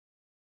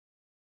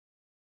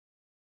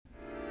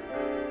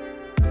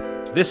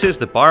This is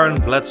the Byron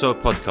Bledsoe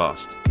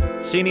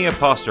Podcast, Senior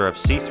Pastor of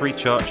C3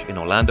 Church in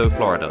Orlando,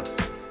 Florida.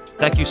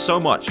 Thank you so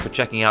much for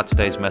checking out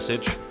today's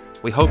message.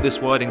 We hope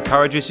this word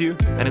encourages you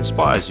and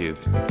inspires you.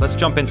 Let's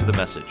jump into the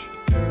message.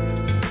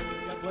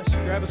 God bless you.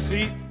 Grab a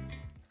seat.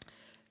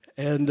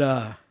 And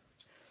man,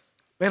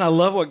 I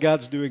love what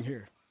God's doing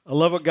here. I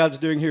love what God's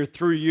doing here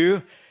through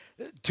you.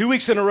 2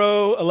 weeks in a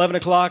row, 11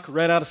 o'clock,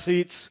 ran out of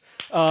seats.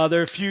 There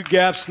are a few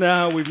gaps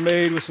now we've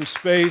made with some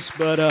space,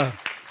 but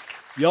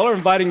y'all are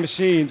inviting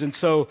machines, and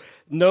so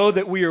know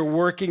that we are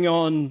working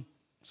on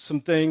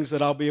some things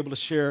that I'll be able to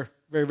share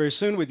very, very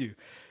soon with you.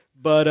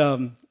 But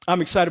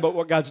I'm excited about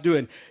what God's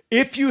doing.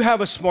 If you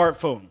have a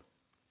smartphone,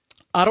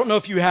 I don't know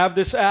if you have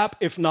this app.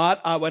 If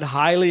not, I would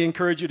highly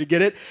encourage you to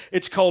get it.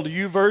 It's called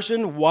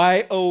YouVersion,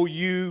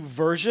 Y-O-U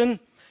version.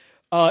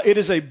 It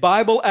is a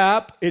Bible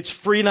app. It's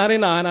free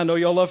 99. I know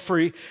y'all love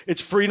free. It's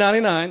free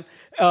 99.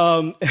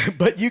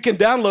 But you can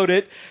download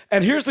it.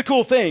 And here's the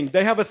cool thing.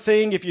 They have a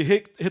thing, if you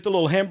hit the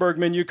little hamburg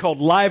menu, called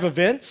Live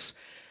Events.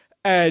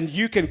 And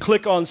you can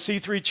click on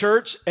C3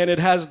 Church, and it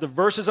has the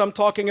verses I'm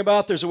talking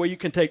about. There's a way you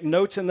can take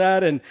notes in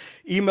that and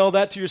email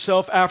that to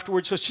yourself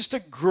afterwards. So it's just a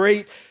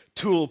great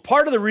tool.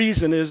 Part of the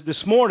reason is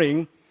this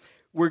morning,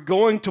 we're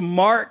going to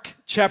Mark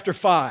chapter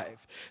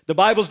 5. The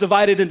Bible's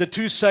divided into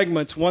two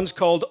segments. One's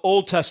called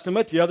Old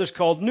Testament. The other's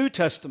called New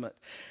Testament.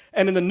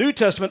 And in the New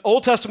Testament,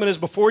 Old Testament is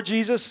before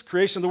Jesus,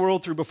 creation of the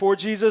world through before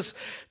Jesus.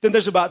 Then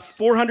there's about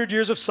 400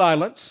 years of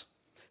silence.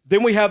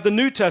 Then we have the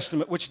New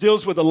Testament, which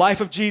deals with the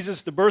life of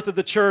Jesus, the birth of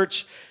the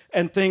church,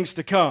 and things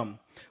to come.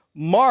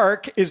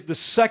 Mark is the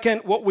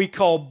second, what we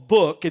call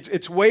book.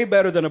 It's way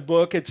better than a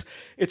book. It's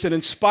an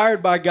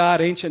inspired by God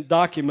ancient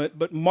document.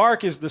 But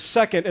Mark is the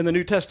second in the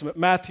New Testament,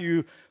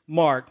 Matthew,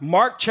 Mark.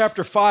 Mark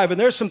chapter 5, and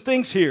there's some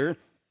things here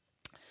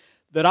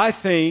that I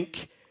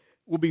think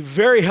will be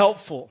very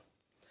helpful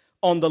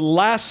on the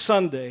last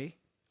Sunday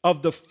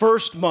of the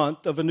first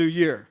month of a new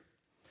year.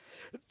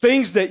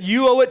 Things that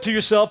you owe it to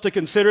yourself to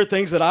consider,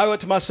 things that I owe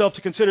it to myself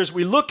to consider as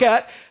we look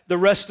at the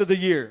rest of the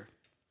year.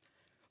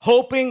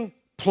 Hoping,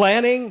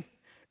 planning,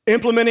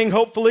 implementing,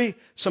 hopefully,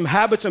 some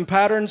habits and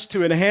patterns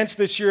to enhance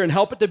this year and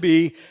help it to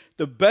be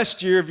the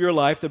best year of your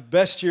life, the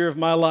best year of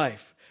my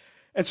life.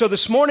 And so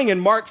this morning in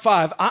Mark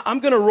 5,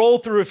 I'm going to roll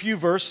through a few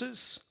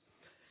verses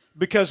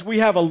because we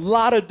have a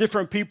lot of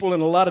different people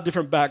and a lot of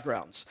different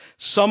backgrounds.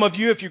 Some of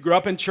you, if you grew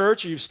up in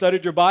church or you've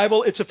studied your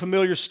Bible, it's a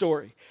familiar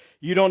story.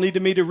 You don't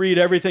need me to read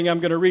everything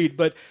I'm going to read,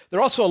 but there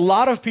are also a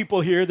lot of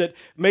people here that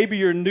maybe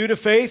you're new to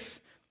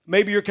faith,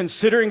 maybe you're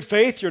considering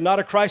faith, you're not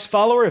a Christ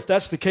follower. If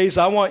that's the case,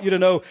 I want you to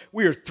know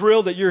we are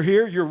thrilled that you're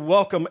here. You're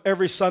welcome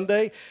every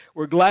Sunday.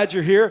 We're glad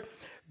you're here.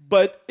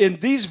 But in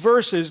these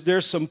verses,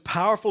 there's some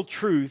powerful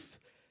truth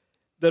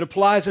that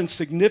applies in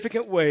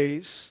significant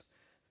ways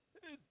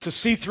to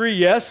C3,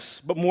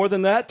 yes, but more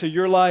than that, to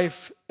your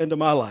life and to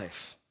my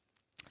life.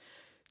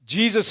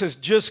 Jesus has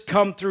just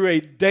come through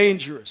a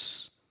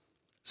dangerous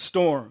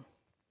storm.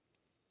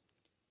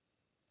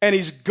 And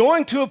he's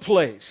going to a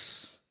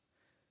place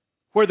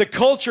where the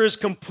culture is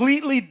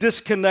completely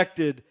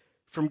disconnected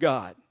from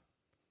God.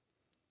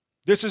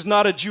 This is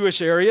not a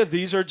Jewish area.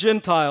 These are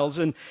Gentiles.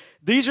 And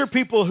these are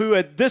people who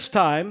at this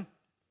time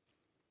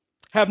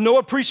have no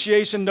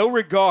appreciation, no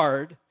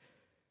regard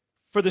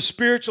for the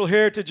spiritual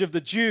heritage of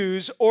the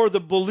Jews or the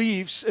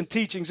beliefs and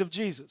teachings of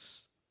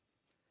Jesus.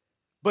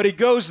 But he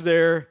goes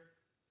there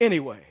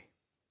anyway.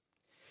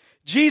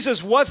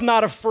 Jesus was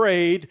not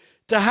afraid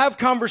to have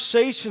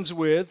conversations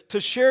with, to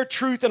share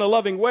truth in a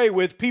loving way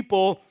with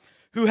people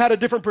who had a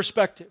different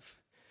perspective.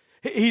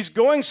 He's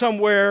going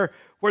somewhere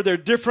where they're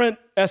different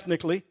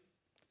ethnically,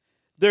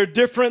 they're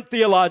different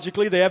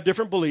theologically, they have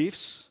different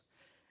beliefs,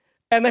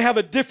 and they have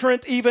a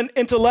different, even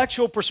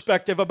intellectual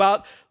perspective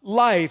about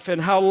life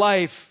and how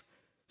life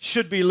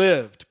should be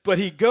lived. But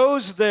he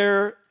goes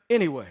there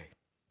anyway.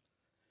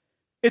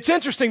 It's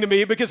interesting to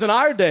me because in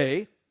our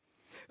day,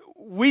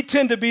 we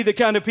tend to be the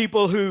kind of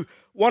people who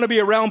want to be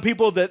around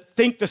people that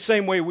think the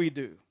same way we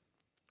do.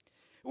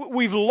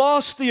 We've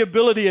lost the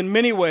ability in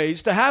many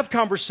ways to have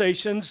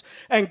conversations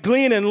and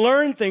glean and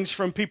learn things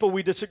from people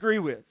we disagree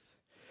with.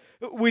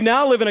 We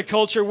now live in a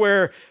culture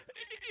where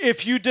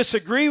if you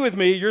disagree with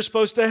me, you're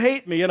supposed to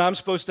hate me and I'm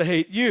supposed to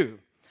hate you.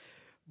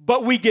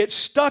 But we get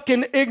stuck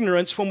in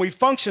ignorance when we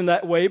function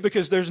that way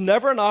because there's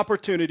never an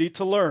opportunity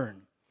to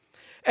learn.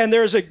 And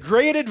there's a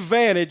great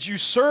advantage. You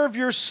serve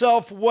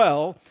yourself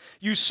well.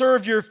 You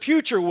serve your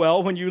future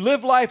well when you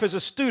live life as a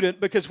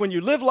student, because when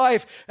you live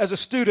life as a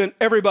student,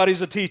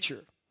 everybody's a teacher.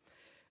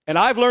 And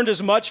I've learned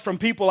as much from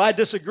people I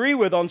disagree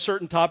with on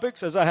certain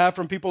topics as I have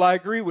from people I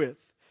agree with.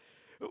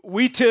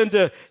 We tend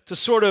to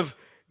sort of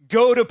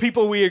go to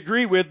people we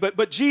agree with,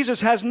 but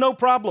Jesus has no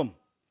problem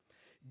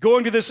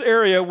going to this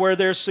area where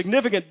there's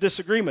significant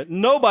disagreement.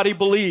 Nobody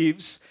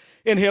believes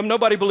in him.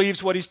 Nobody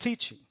believes what he's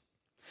teaching.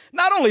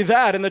 Not only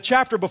that, in the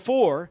chapter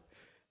before,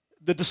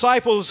 the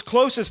disciples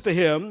closest to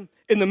him,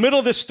 in the middle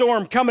of this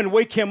storm, come and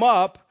wake him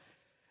up,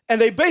 and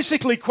they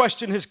basically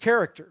question his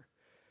character.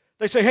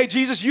 They say, hey,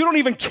 Jesus, you don't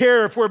even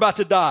care if we're about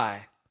to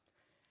die.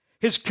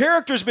 His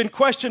character's been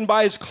questioned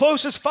by his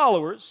closest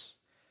followers,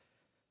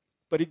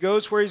 but he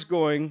goes where he's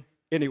going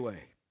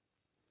anyway.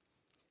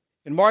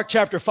 In Mark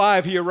chapter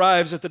 5, he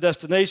arrives at the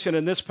destination.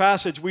 In this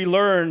passage, we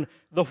learn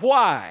the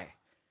why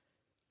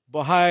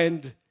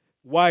behind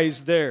why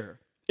he's there.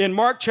 In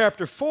Mark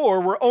chapter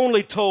 4, we're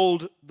only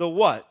told the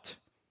what.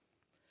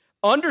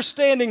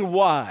 Understanding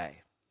why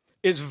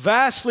is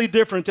vastly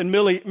different than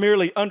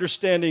merely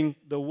understanding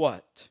the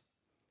what.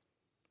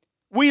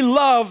 We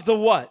love the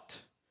what,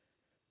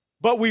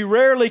 but we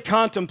rarely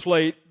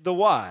contemplate the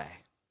why.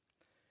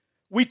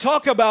 We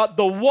talk about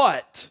the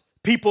what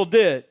people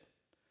did.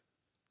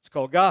 It's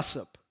called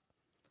gossip.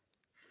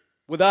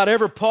 Without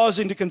ever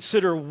pausing to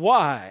consider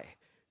why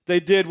they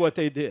did what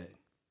they did.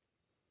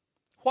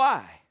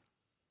 Why?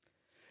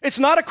 It's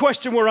not a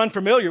question we're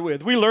unfamiliar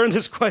with. We learned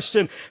this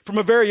question from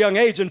a very young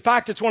age. In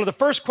fact, it's one of the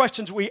first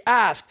questions we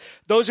ask.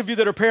 Those of you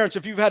that are parents,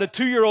 if you've had a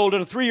 2-year-old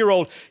and a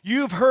 3-year-old,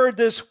 you've heard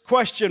this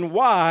question,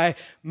 why,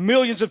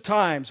 millions of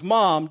times.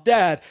 Mom,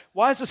 Dad,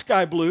 why is the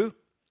sky blue?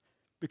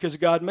 Because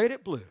God made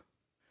it blue.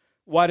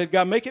 Why did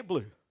God make it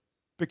blue?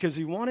 Because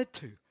he wanted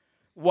to.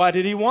 Why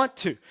did he want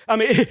to? I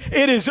mean,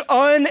 it is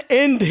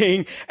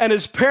unending. And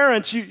as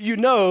parents, you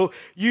know,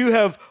 you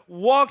have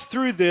walked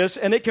through this,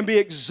 and it can be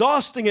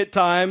exhausting at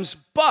times,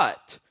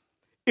 but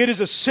it is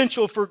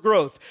essential for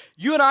growth.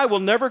 You and I will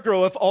never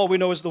grow if all we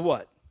know is the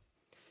what.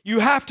 You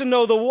have to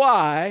know the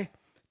why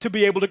to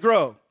be able to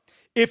grow.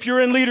 If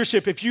you're in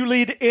leadership, if you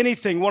lead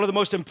anything, one of the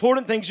most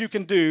important things you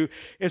can do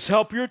is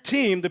help your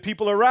team, the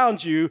people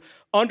around you,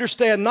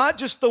 understand not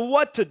just the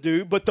what to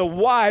do, but the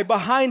why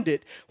behind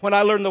it. When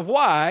I learn the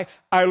why,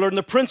 I learn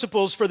the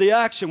principles for the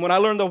action. When I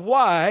learn the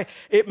why,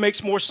 it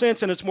makes more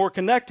sense and it's more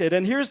connected.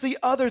 And here's the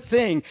other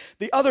thing,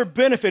 the other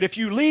benefit. If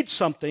you lead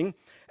something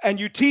and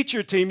you teach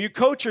your team, you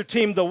coach your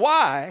team the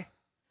why,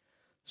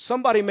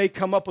 somebody may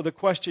come up with a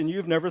question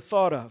you've never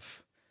thought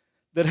of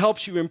that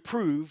helps you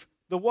improve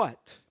the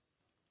what.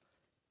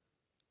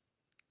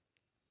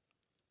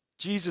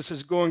 Jesus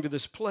is going to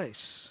this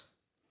place,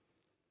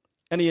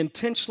 and he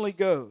intentionally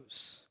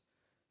goes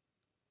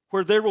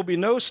where there will be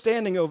no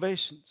standing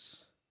ovations,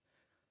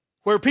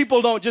 where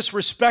people don't just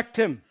respect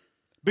him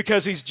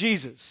because he's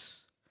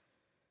Jesus.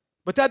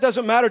 But that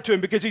doesn't matter to him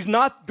because he's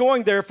not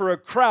going there for a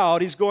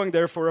crowd, he's going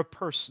there for a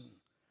person.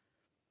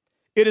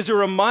 It is a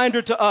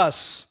reminder to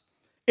us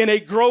in a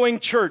growing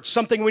church,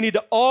 something we need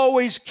to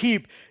always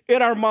keep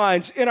in our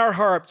minds, in our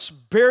hearts,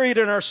 buried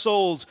in our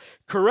souls,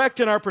 correct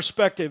in our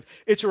perspective.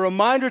 It's a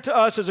reminder to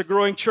us as a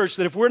growing church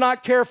that if we're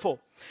not careful,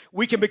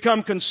 we can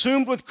become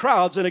consumed with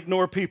crowds and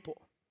ignore people.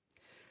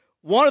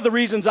 One of the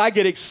reasons I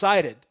get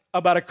excited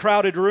about a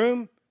crowded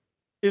room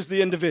is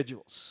the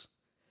individuals.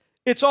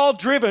 It's all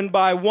driven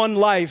by one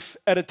life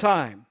at a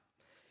time.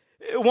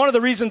 One of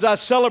the reasons I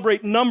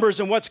celebrate numbers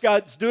and what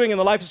God's doing in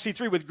the life of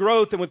C3 with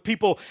growth and with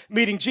people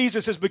meeting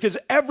Jesus is because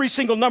every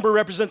single number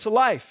represents a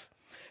life.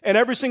 And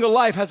every single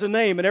life has a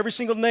name, and every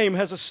single name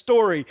has a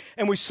story,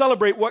 and we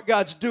celebrate what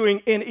God's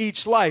doing in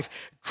each life.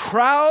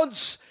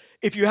 Crowds,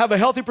 if you have a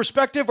healthy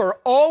perspective, are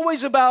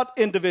always about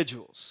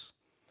individuals.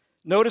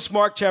 Notice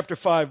Mark chapter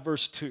 5,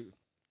 verse 2.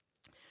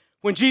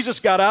 When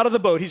Jesus got out of the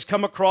boat, he's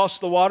come across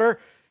the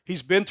water,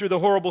 he's been through the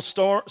horrible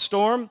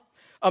storm.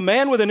 A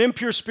man with an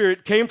impure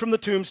spirit came from the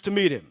tombs to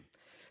meet him.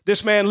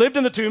 This man lived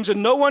in the tombs,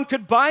 and no one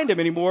could bind him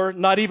anymore,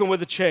 not even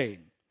with a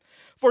chain.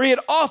 For he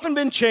had often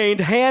been chained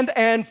hand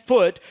and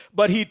foot,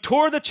 but he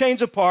tore the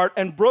chains apart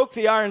and broke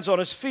the irons on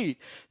his feet.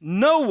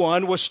 No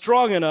one was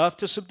strong enough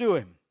to subdue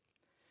him.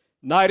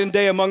 Night and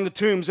day among the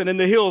tombs and in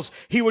the hills,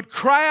 he would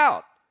cry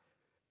out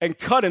and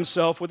cut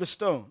himself with the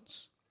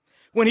stones.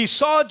 When he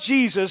saw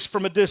Jesus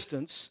from a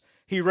distance,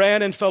 he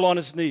ran and fell on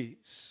his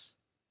knees.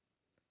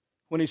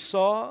 When he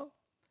saw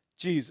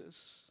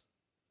Jesus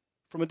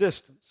from a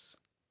distance,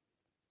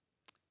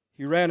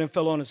 he ran and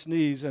fell on his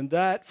knees, and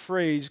that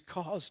phrase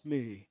caused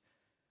me,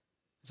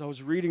 as I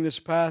was reading this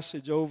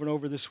passage over and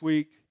over this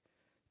week,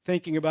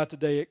 thinking about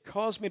today, it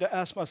caused me to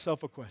ask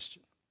myself a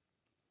question.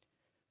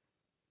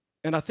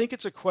 And I think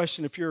it's a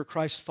question if you're a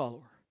Christ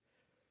follower.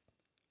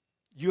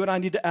 You and I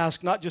need to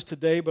ask not just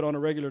today, but on a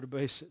regular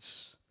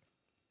basis.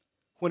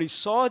 When he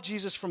saw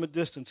Jesus from a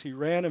distance, he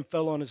ran and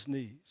fell on his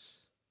knees.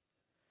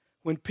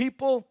 When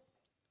people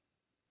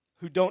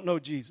who don't know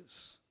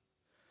Jesus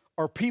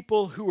are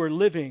people who are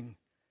living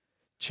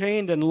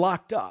chained and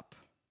locked up,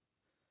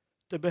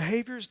 the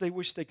behaviors they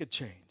wish they could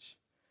change,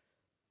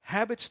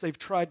 habits they've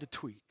tried to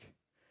tweak,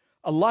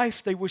 a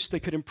life they wish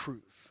they could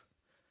improve.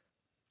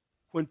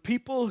 When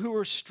people who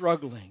are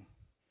struggling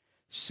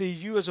see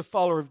you as a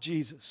follower of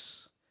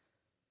Jesus,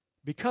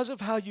 because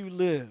of how you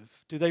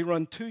live, do they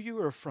run to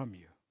you or from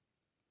you?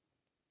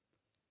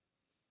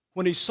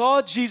 When he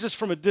saw Jesus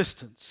from a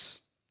distance,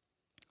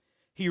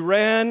 he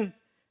ran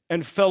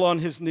and fell on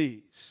his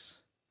knees.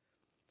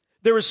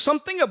 There is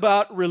something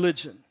about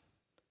religion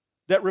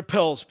that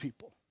repels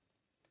people.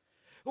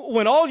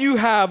 When all you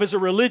have is a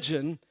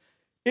religion,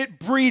 it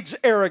breeds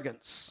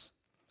arrogance.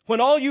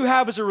 When all you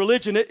have is a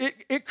religion,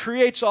 it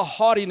creates a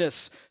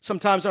haughtiness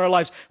sometimes in our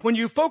lives. When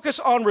you focus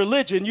on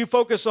religion, you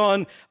focus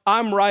on,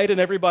 I'm right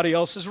and everybody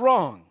else is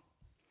wrong.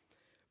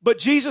 But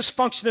Jesus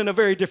functioned in a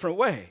very different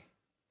way.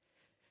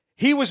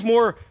 He was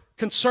more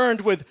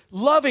concerned with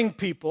loving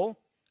people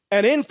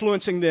and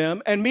influencing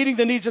them and meeting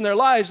the needs in their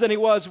lives than he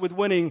was with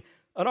winning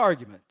an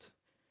argument.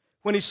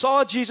 When he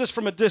saw Jesus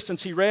from a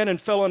distance, he ran and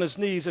fell on his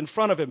knees in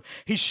front of him.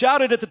 He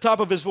shouted at the top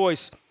of his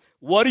voice,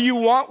 "What do you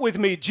want with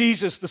me,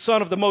 Jesus, the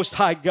Son of the Most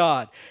High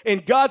God? In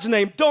God's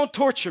name, don't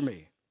torture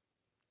me."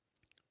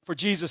 For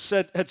Jesus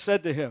had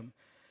said to him,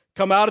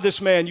 "Come out of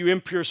this man, you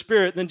impure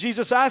spirit." Then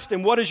Jesus asked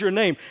him, "What is your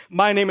name?"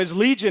 "My name is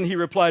Legion," he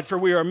replied, "for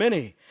we are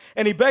many."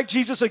 And he begged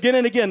Jesus again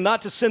and again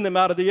not to send them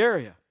out of the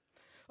area.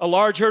 A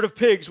large herd of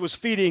pigs was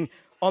feeding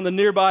on the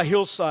nearby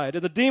hillside,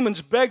 and the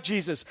demons begged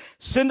Jesus,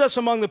 "Send us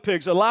among the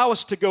pigs, allow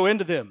us to go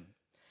into them."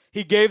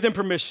 He gave them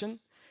permission,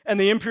 and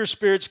the impure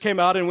spirits came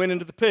out and went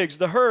into the pigs.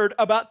 The herd,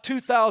 about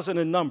 2,000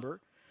 in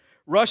number,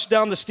 rushed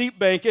down the steep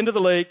bank into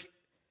the lake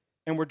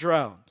and were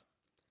drowned.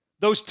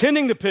 Those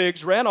tending the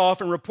pigs ran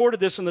off and reported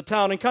this in the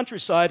town and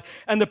countryside,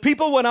 and the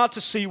people went out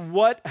to see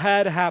what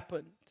had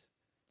happened.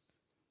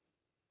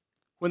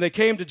 When they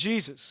came to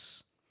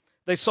Jesus,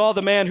 they saw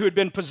the man who had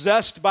been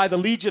possessed by the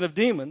legion of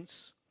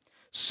demons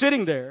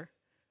sitting there,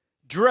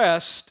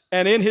 dressed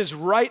and in his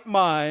right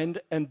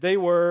mind, and they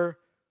were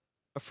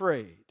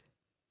afraid.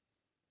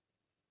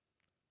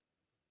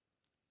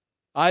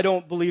 I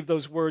don't believe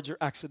those words are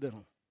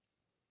accidental.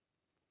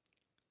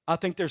 I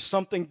think there's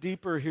something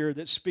deeper here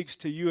that speaks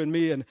to you and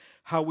me and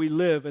how we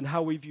live and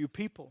how we view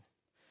people.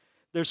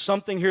 There's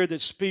something here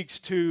that speaks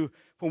to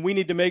when we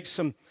need to make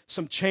some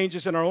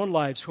changes in our own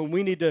lives, when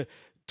we need to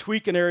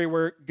tweak an area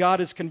where God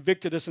has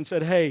convicted us and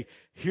said, "Hey,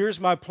 here's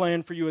my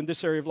plan for you in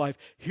this area of life.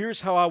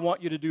 Here's how I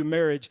want you to do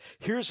marriage.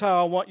 Here's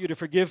how I want you to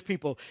forgive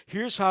people.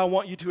 Here's how I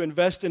want you to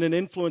invest in and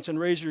influence and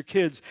raise your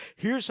kids.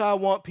 Here's how I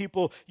want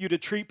you to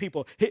treat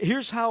people.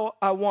 Here's how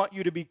I want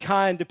you to be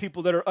kind to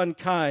people that are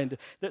unkind."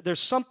 There's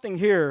something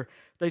here.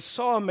 They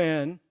saw a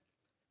man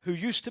who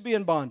used to be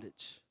in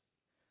bondage,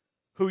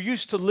 who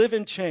used to live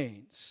in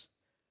chains,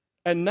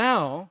 and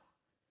now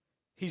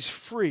he's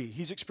free.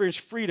 He's experienced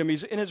freedom.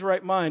 He's in his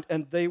right mind,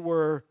 and they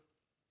were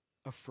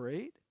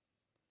afraid.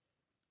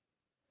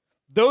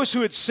 Those who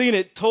had seen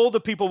it told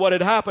the people what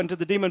had happened to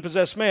the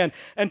demon-possessed man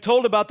and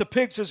told about the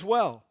pigs as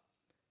well.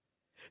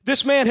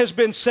 This man has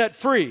been set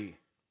free.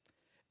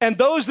 And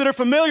those that are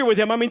familiar with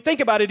him, I mean, think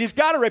about it. He's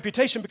got a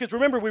reputation because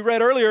remember, we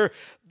read earlier,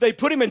 they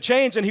put him in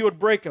chains and he would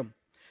break them.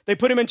 They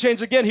put him in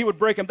chains again, he would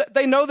break them.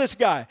 They know this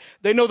guy.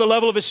 They know the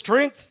level of his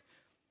strength.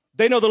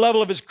 They know the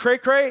level of his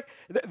cray-cray.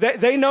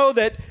 They know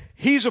that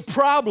he's a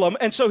problem,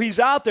 and so he's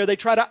out there. They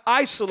try to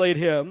isolate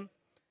him,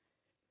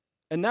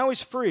 and now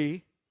he's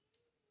free,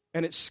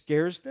 and it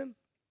scares them.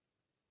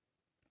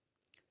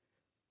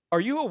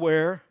 Are you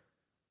aware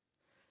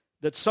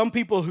that some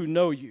people who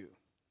know you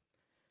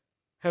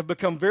have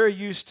become very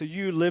used to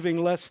you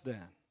living less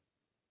than?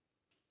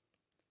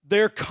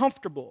 They're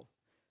comfortable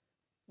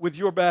with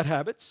your bad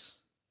habits.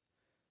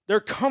 They're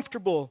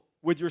comfortable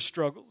with your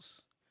struggles.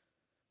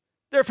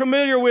 They're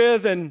familiar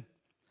with and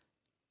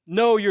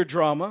know your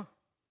drama.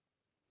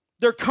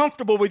 They're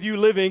comfortable with you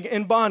living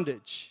in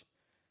bondage.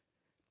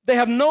 They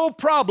have no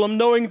problem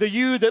knowing the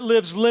you that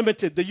lives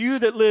limited, the you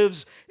that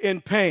lives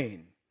in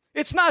pain.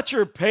 It's not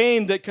your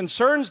pain that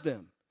concerns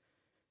them.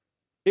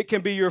 It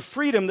can be your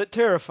freedom that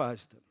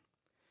terrifies them.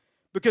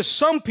 Because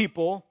some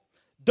people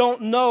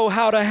don't know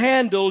how to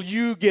handle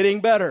you getting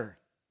better.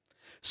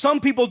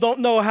 Some people don't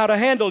know how to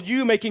handle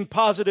you making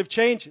positive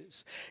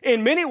changes.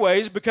 In many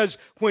ways, because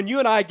when you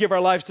and I give our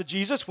lives to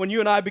Jesus, when you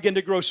and I begin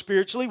to grow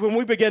spiritually, when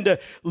we begin to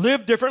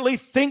live differently,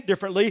 think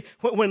differently,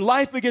 when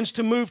life begins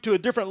to move to a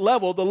different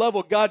level, the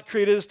level God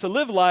created us to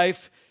live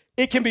life,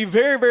 it can be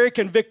very, very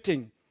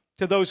convicting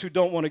to those who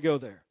don't want to go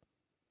there.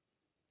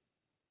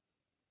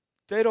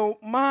 They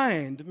don't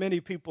mind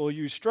many people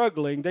you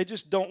struggling. They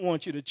just don't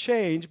want you to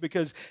change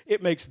because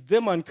it makes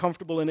them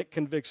uncomfortable and it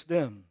convicts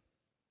them.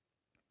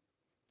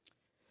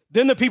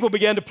 Then the people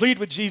began to plead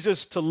with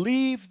Jesus to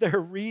leave their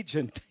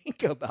region.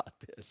 Think about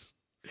this.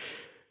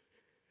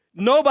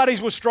 Nobody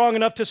was strong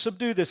enough to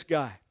subdue this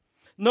guy.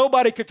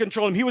 Nobody could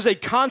control him. He was a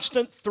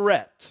constant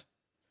threat.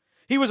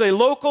 He was a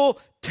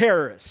local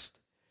terrorist.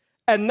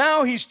 And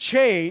now he's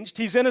changed.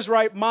 He's in his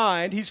right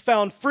mind. He's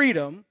found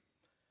freedom.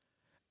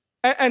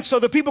 And so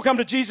the people come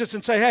to Jesus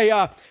and say,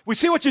 "Hey, we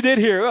see what you did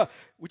here.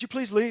 Would you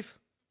please leave?"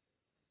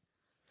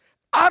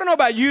 I don't know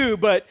about you,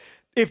 but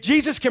if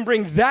Jesus can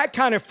bring that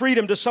kind of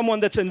freedom to someone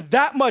that's in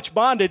that much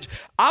bondage,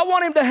 I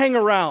want him to hang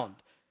around.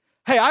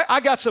 Hey, I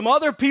got some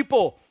other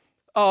people.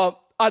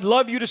 I'd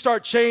love you to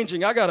start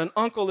changing. I got an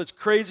uncle that's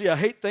crazy. I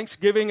hate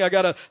Thanksgiving.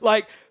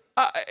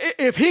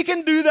 If he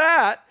can do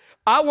that,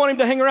 I want him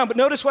to hang around. But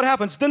notice what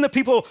happens. Then the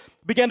people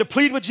began to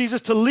plead with Jesus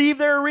to leave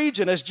their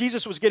region. As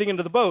Jesus was getting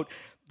into the boat,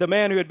 the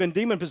man who had been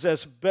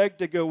demon-possessed begged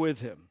to go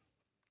with him.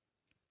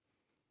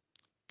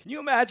 Can you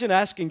imagine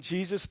asking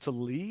Jesus to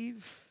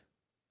leave?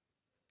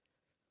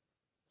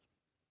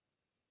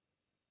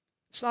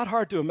 It's not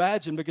hard to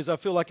imagine because I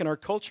feel like in our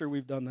culture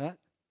we've done that.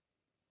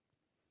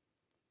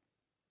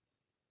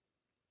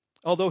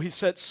 Although he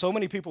set so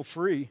many people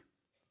free,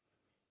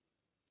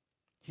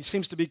 he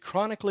seems to be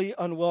chronically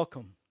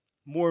unwelcome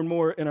more and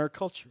more in our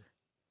culture.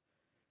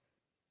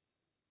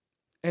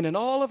 And in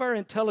all of our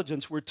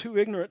intelligence, we're too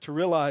ignorant to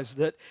realize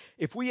that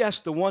if we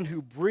ask the one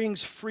who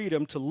brings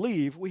freedom to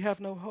leave, we have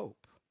no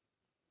hope.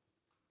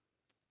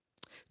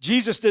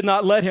 Jesus did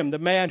not let him, the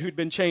man who'd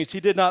been changed, he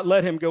did not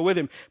let him go with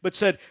him, but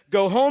said,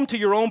 go home to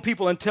your own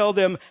people and tell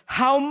them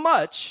how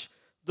much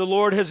the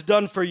Lord has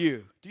done for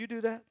you. Do you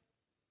do that?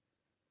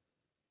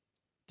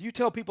 Do you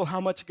tell people how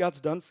much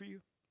God's done for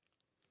you?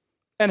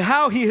 And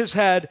how he has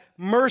had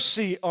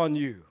mercy on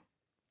you.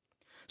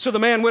 So the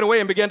man went away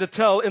and began to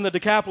tell in the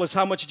Decapolis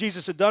how much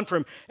Jesus had done for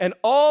him. And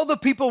all the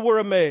people were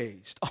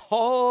amazed.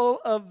 All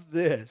of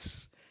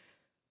this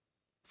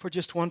for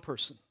just one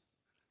person.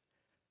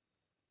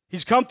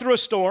 He's come through a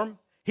storm.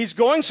 He's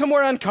going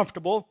somewhere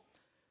uncomfortable.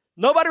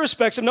 Nobody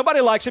respects him. Nobody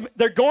likes him.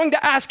 They're going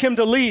to ask him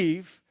to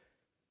leave.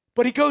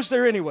 But he goes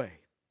there anyway.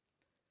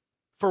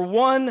 For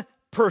one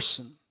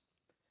person.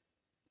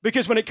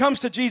 Because when it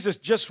comes to Jesus,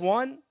 just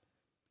one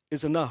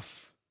is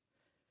enough.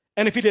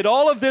 And if he did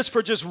all of this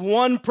for just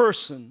one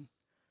person,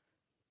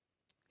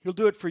 he'll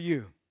do it for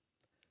you.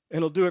 And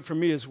he'll do it for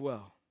me as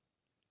well.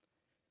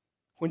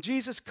 When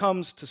Jesus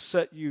comes to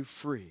set you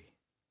free,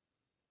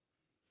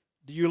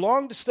 do you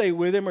long to stay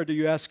with him or do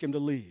you ask him to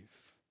leave?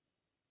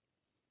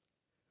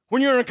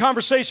 When you're in a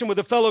conversation with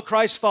a fellow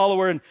Christ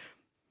follower and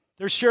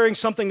they're sharing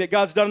something that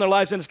God's done in their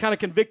lives and it's kind of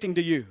convicting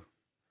to you,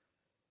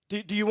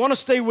 do you want to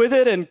stay with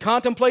it and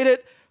contemplate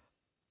it?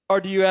 Or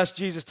do you ask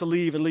Jesus to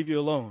leave and leave you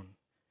alone?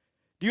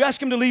 Do you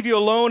ask him to leave you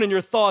alone in your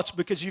thoughts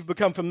because you've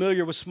become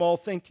familiar with small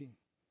thinking?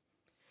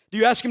 Do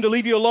you ask him to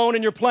leave you alone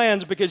in your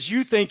plans because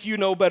you think you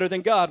know better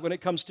than God when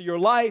it comes to your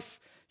life,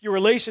 your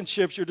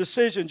relationships, your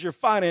decisions, your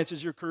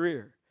finances, your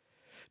career?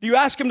 Do you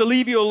ask him to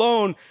leave you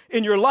alone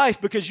in your life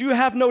because you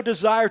have no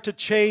desire to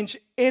change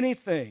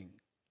anything?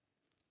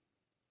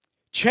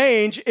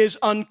 Change is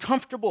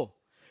uncomfortable.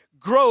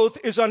 Growth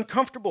is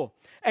uncomfortable.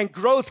 And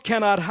growth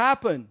cannot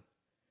happen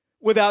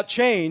without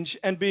change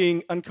and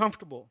being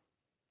uncomfortable.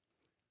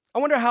 I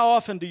wonder how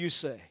often do you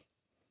say?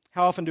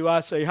 How often do I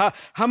say?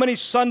 How many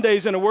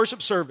Sundays in a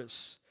worship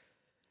service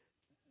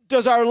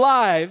does our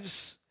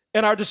lives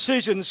and our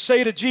decisions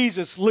say to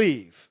Jesus,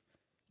 leave,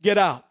 get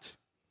out?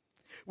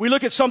 We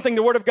look at something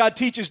the Word of God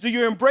teaches. Do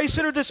you embrace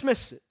it or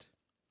dismiss it?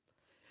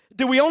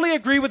 Do we only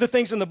agree with the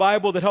things in the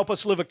Bible that help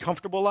us live a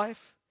comfortable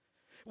life?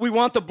 We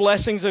want the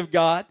blessings of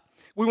God.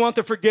 We want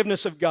the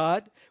forgiveness of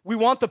God. We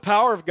want the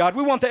power of God.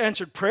 We want the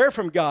answered prayer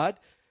from God.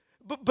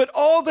 But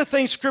all the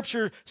things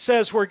Scripture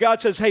says where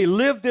God says, hey,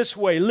 live this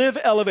way, live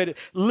elevated,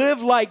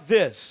 live like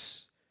this.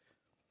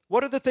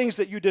 What are the things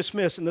that you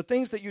dismiss? And the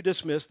things that you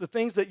dismiss, the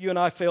things that you and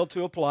I fail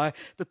to apply,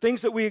 the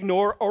things that we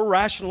ignore or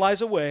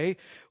rationalize away,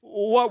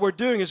 what we're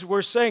doing is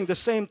we're saying the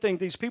same thing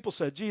these people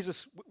said.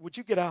 Jesus, would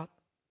you get out?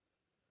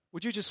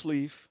 Would you just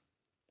leave?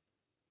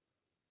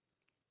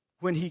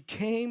 When he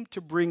came to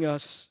bring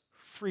us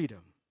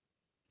freedom,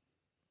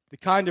 the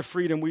kind of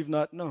freedom we've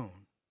not known.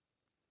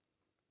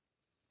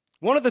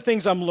 One of the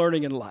things I'm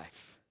learning in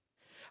life,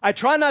 I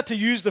try not to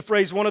use the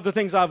phrase, one of the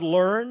things I've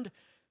learned,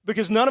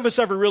 because none of us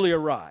ever really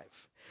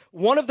arrive.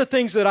 One of the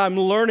things that I'm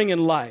learning in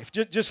life,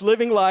 just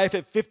living life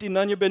at 50,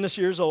 none of your business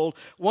years old,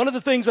 one of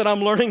the things that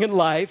I'm learning in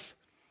life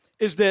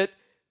is that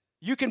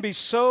you can be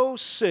so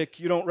sick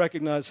you don't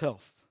recognize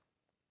health.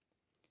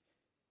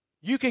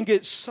 You can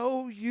get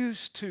so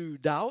used to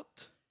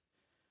doubt.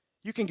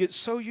 You can get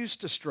so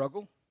used to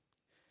struggle.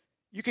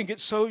 You can get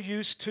so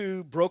used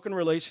to broken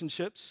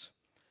relationships.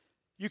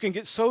 You can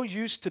get so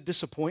used to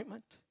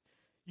disappointment.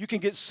 You can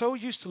get so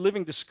used to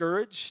living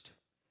discouraged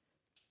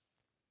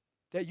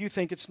that you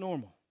think it's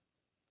normal.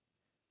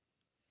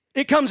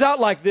 It comes out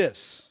like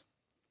this.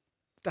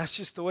 That's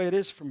just the way it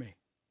is for me.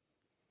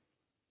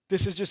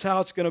 This is just how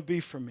it's going to be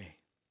for me.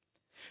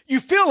 You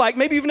feel like,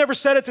 maybe you've never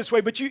said it this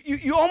way, but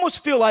you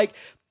almost feel like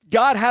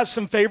God has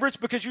some favorites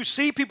because you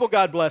see people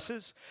God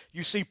blesses.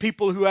 You see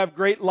people who have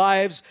great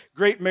lives,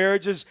 great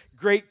marriages,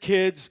 great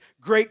kids,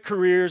 great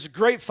careers,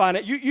 great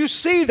finance. You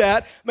see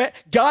that. Man,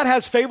 God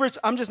has favorites.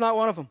 I'm just not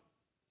one of them.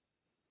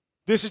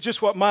 This is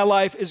just what my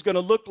life is going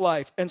to look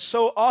like. And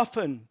so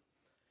often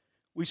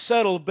we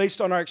settle based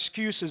on our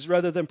excuses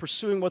rather than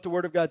pursuing what the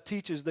Word of God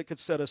teaches that could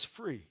set us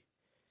free.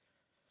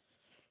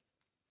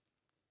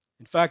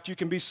 In fact, you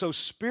can be so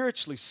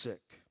spiritually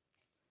sick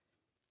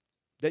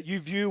that you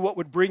view what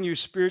would bring you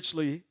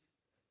spiritual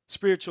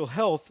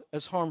health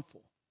as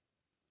harmful.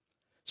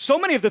 So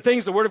many of the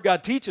things the Word of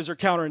God teaches are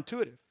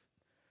counterintuitive.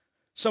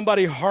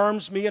 Somebody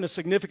harms me in a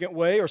significant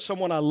way or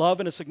someone I love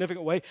in a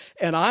significant way,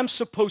 and I'm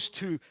supposed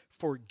to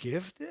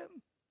forgive them?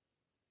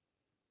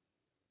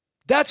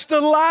 That's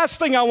the last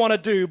thing I want to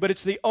do, but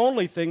it's the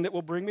only thing that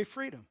will bring me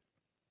freedom.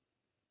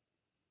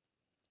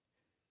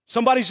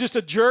 Somebody's just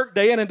a jerk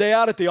day in and day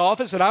out at the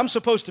office, and I'm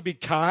supposed to be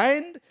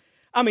kind?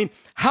 I mean,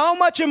 how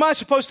much am I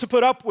supposed to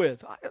put up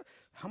with?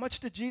 How much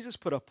did Jesus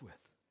put up with?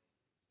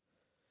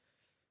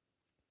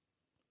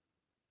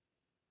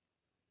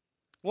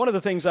 One of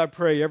the things I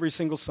pray every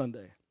single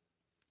Sunday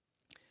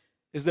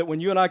is that when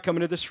you and I come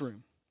into this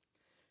room,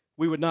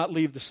 we would not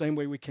leave the same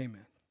way we came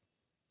in.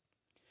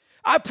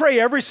 I pray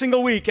every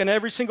single week and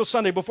every single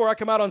Sunday before I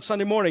come out on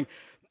Sunday morning,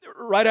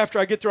 right after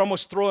I get through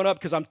almost throwing up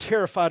because I'm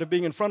terrified of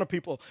being in front of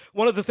people,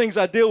 one of the things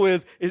I deal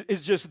with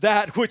is just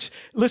that, which,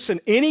 listen,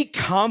 any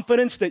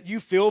confidence that you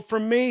feel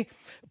from me,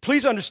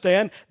 please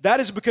understand, that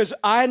is because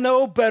I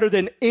know better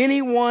than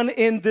anyone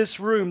in this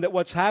room that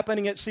what's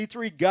happening at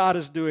C3, God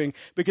is doing,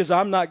 because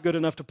I'm not good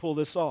enough to pull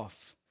this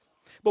off.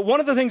 But one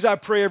of the things I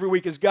pray every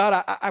week is,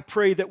 God, I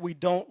pray that we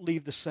don't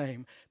leave the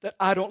same, that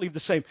I don't leave the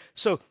same.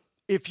 So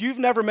if you've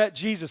never met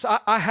Jesus,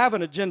 I have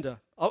an agenda.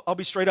 I'll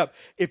be straight up.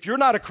 If you're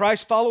not a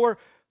Christ follower,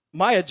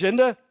 my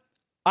agenda,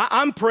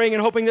 I'm praying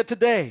and hoping that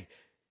today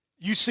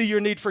you see your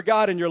need for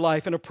God in your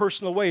life in a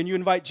personal way, and you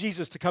invite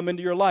Jesus to come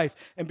into your life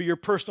and be your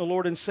personal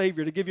Lord and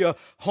Savior, to give you a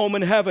home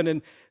in heaven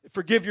and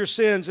forgive your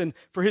sins and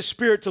for His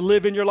Spirit to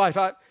live in your life.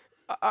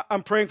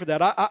 I'm praying for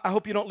that. I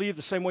hope you don't leave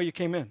the same way you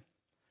came in.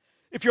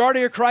 If you're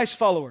already a Christ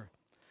follower,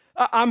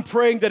 I'm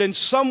praying that in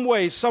some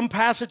way, some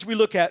passage we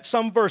look at,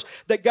 some verse,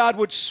 that God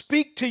would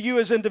speak to you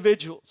as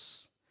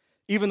individuals,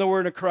 even though we're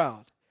in a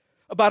crowd,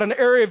 about an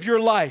area of your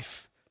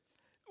life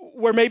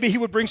where maybe He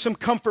would bring some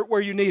comfort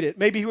where you need it.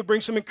 Maybe He would bring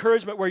some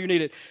encouragement where you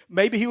need it.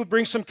 Maybe He would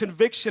bring some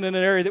conviction in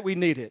an area that we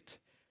need it.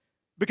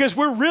 Because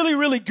we're really,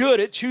 really good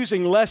at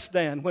choosing less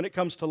than when it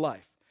comes to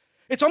life.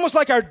 It's almost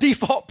like our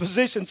default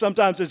position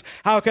sometimes is,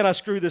 how can I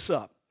screw this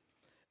up?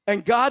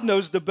 And God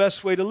knows the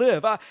best way to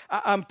live.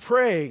 I'm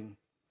praying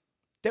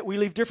that we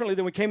leave differently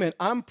than we came in.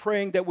 I'm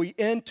praying that we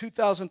end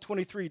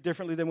 2023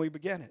 differently than we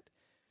began it.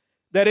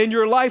 That in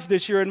your life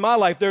this year, in my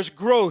life, there's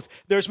growth,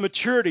 there's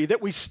maturity,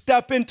 that we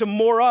step into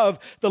more of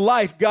the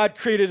life God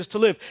created us to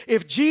live.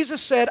 If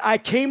Jesus said, I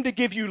came to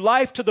give you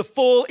life to the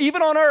full,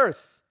 even on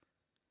earth,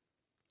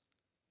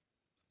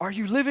 are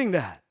you living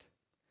that?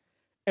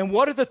 And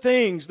what are the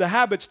things, the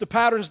habits, the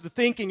patterns, the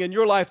thinking in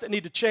your life that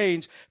need to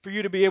change for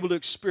you to be able to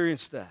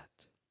experience that?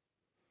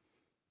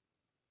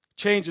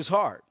 Change is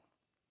hard,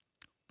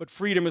 but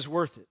freedom is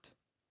worth it.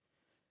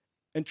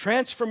 And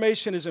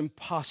transformation is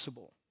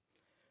impossible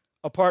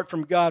apart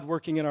from God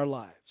working in our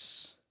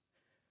lives.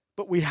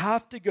 But we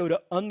have to go to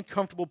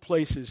uncomfortable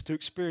places to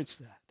experience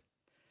that.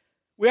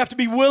 We have to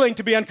be willing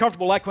to be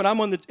uncomfortable, like when I'm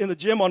in the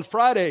gym on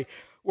Friday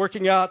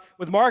working out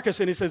with Marcus,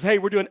 and he says, hey,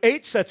 we're doing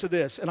 8 sets of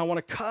this, and I want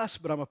to cuss,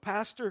 but I'm a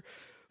pastor,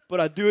 but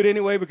I do it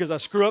anyway because I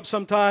screw up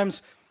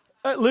sometimes.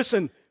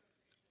 Listen,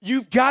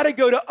 you've got to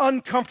go to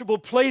uncomfortable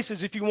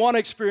places if you want to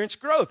experience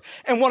growth.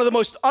 And one of the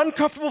most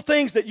uncomfortable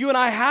things that you and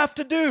I have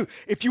to do,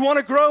 if you want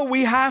to grow,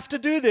 we have to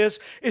do this,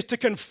 is to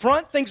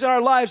confront things in our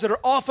lives that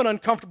are often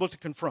uncomfortable to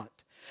confront.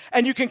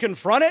 And you can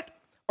confront it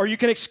or you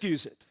can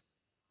excuse it.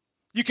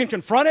 You can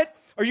confront it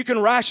or you can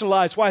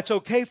rationalize why it's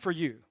okay for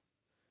you.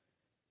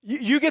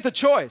 You get the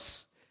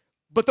choice.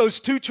 But those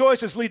two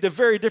choices lead to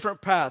very different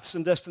paths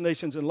and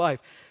destinations in life.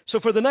 So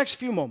for the next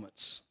few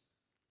moments,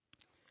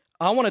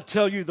 I want to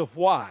tell you the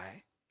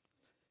why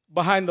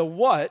behind the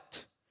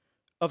what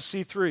of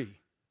C3.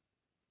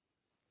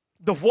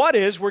 The what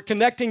is we're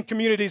connecting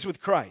communities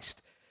with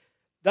Christ.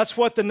 That's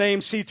what the name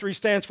C3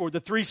 stands for, the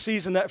 3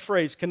 C's in that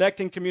phrase,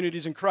 connecting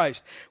communities in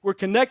Christ. We're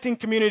connecting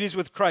communities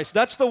with Christ.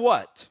 That's the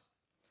what.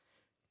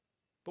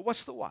 But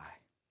what's the why?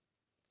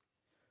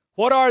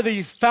 What are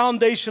the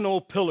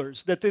foundational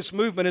pillars that this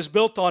movement is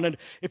built on? And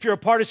if you're a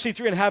part of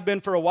C3 and have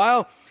been for a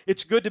while,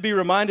 it's good to be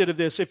reminded of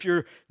this. If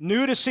you're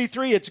new to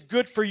C3, it's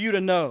good for you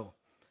to know.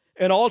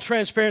 And all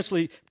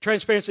transparency,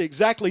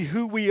 exactly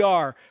who we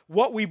are,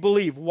 what we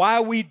believe,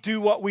 why we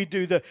do what we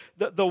do,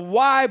 the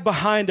why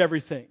behind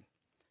everything.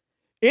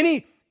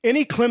 Any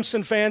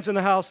Clemson fans in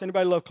the house?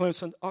 Anybody love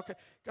Clemson? Okay,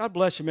 God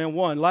bless you, man.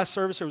 One. Last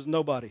service, there was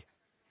nobody.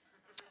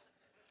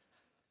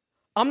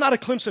 I'm not a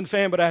Clemson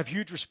fan, but I have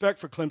huge respect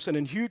for Clemson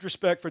and huge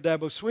respect for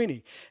Dabo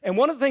Swinney. And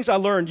one of the things I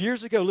learned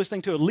years ago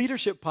listening to a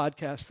leadership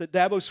podcast that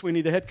Dabo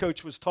Swinney, the head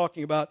coach, was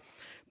talking about,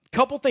 a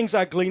couple things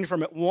I gleaned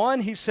from it. One,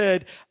 he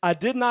said, I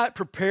did not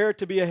prepare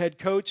to be a head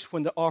coach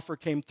when the offer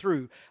came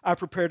through. I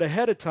prepared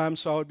ahead of time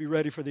so I would be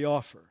ready for the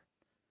offer.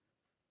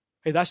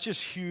 Hey, that's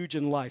just huge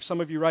in life. Some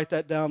of you write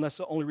that down. That's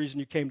the only reason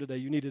you came today.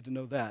 You needed to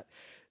know that.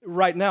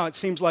 Right now, it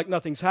seems like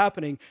nothing's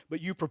happening,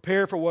 but you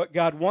prepare for what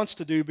God wants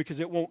to do because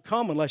it won't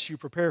come unless you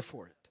prepare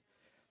for it.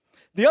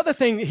 The other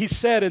thing he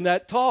said in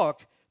that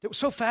talk that was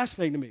so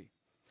fascinating to me,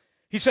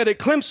 he said at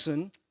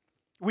Clemson,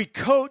 we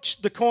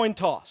coached the coin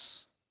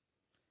toss.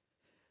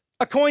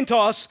 A coin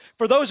toss,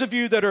 for those of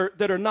you that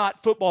are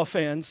not football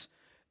fans,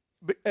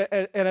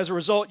 and as a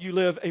result, you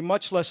live a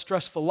much less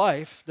stressful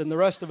life than the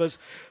rest of us.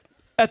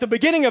 At the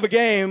beginning of a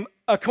game,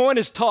 a coin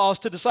is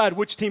tossed to decide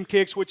which team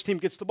kicks, which team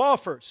gets the ball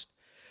first.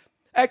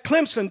 At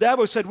Clemson,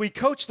 Dabo said, we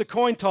coach the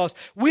coin toss.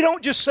 We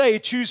don't just say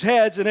choose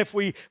heads, and if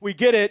we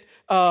get it,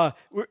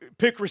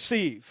 pick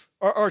receive.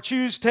 Or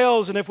choose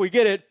tails, and if we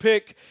get it,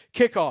 pick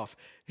kickoff.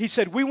 He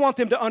said, we want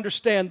them to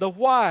understand the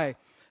why.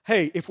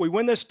 Hey, if we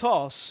win this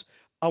toss,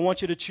 I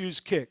want you to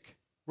choose kick.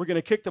 We're going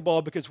to kick the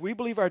ball because we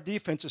believe our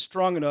defense is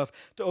strong enough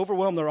to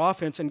overwhelm their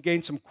offense and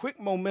gain some quick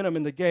momentum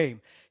in the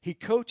game. He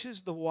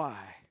coaches the why.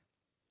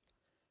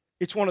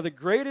 It's one of the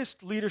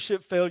greatest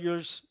leadership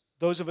failures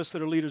those of us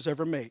that are leaders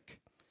ever make.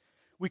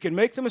 We can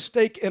make the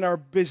mistake in our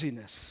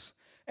busyness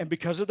And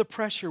because of the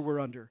pressure we're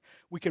under,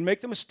 we can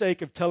make the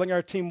mistake of telling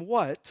our team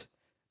what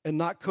and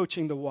not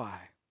coaching the why.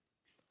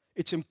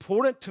 It's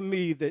important to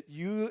me that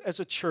you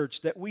as a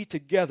church, that we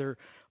together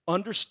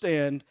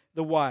understand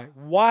the why.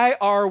 Why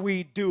are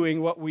we doing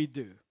what we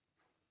do?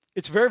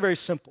 It's very, very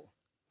simple.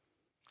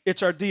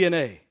 It's our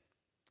DNA.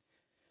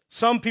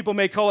 Some people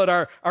may call it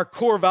our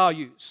core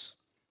values.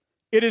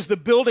 It is the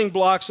building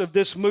blocks of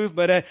this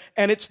movement,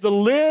 and it's the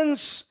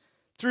lens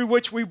through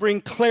which we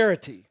bring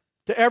clarity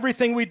to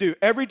everything we do.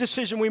 Every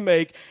decision we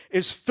make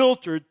is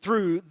filtered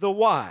through the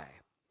why.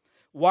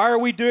 Why are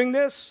we doing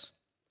this?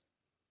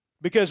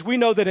 Because we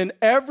know that in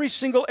every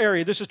single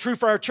area, this is true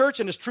for our church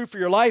and it's true for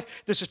your life,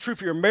 this is true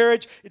for your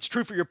marriage, it's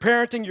true for your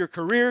parenting, your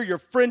career, your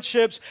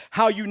friendships,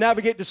 how you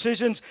navigate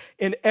decisions.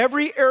 In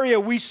every area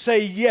we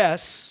say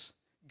yes,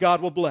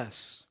 God will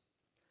bless.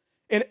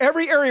 In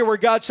every area where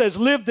God says,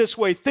 live this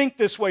way, think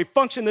this way,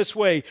 function this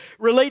way,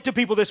 relate to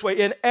people this way,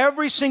 in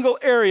every single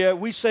area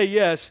we say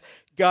yes,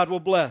 God will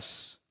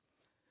bless.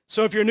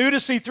 So if you're new to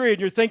C3 and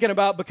you're thinking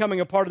about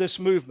becoming a part of this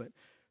movement,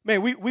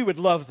 man, we would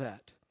love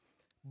that.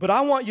 But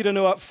I want you to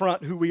know up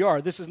front who we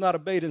are. This is not a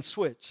bait and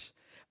switch.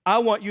 I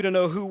want you to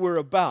know who we're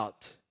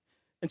about.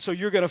 And so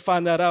you're going to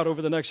find that out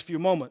over the next few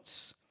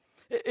moments.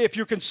 If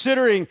you're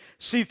considering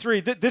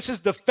C3, this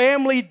is the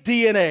family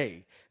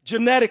DNA.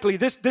 Genetically,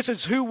 this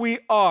is who we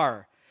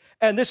are.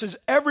 And this is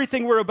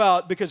everything we're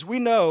about because we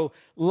know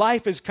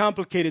life is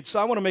complicated. So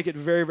I want to make it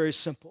very, very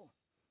simple.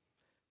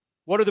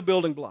 What are the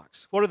building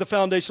blocks? What are the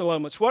foundational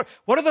elements? What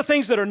are the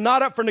things that are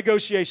not up for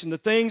negotiation? The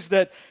things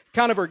that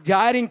kind of are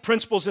guiding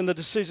principles in the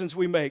decisions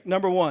we make?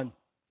 Number one,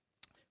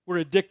 we're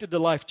addicted to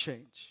life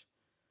change.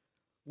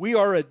 We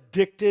are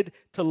addicted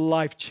to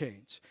life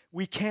change.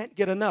 We can't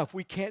get enough.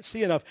 We can't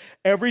see enough.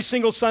 Every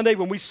single Sunday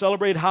when we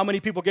celebrate how many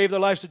people gave their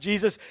lives to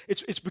Jesus,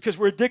 it's because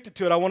we're addicted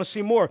to it. I want to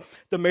see more.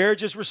 The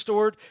marriage is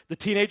restored. The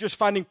teenagers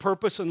finding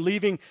purpose and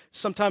leaving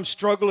sometimes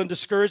struggle and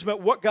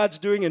discouragement. What God's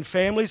doing in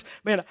families.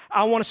 Man,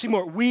 I want to see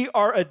more. We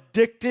are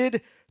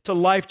addicted to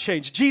life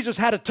change. Jesus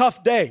had a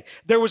tough day.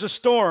 There was a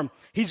storm.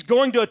 He's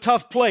going to a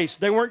tough place.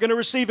 They weren't going to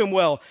receive him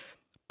well.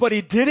 But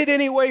he did it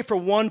anyway for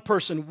one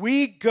person.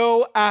 We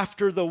go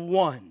after the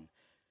one.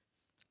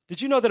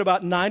 Did you know that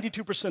about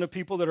 92% of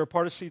people that are a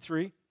part of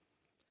C3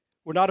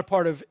 were not a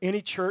part of any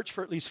church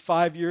for at least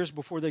 5 years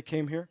before they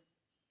came here?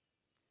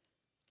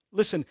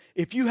 Listen,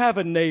 if you have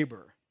a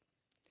neighbor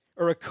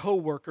or a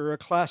coworker or a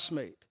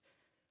classmate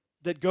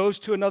that goes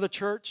to another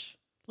church,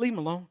 leave them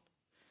alone.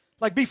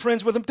 Like, be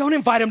friends with them. Don't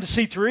invite them to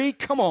C3.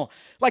 Come on.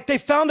 Like, they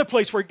found a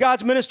place where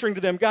God's ministering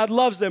to them. God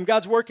loves them.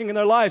 God's working in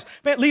their lives.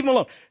 Man, leave them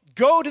alone.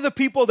 Go to the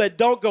people that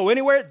don't go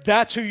anywhere.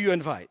 That's who you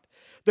invite.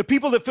 The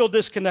people that feel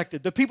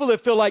disconnected, the people that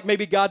feel like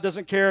maybe God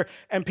doesn't care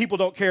and people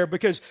don't care,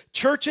 because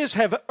churches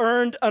have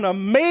earned an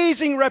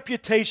amazing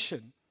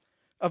reputation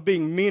of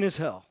being mean as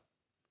hell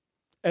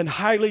and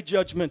highly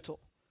judgmental.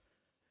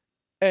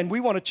 And we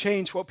want to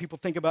change what people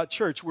think about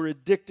church. We're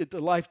addicted to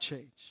life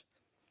change.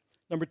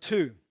 Number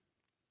two,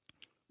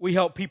 we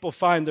help people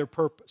find their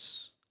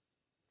purpose.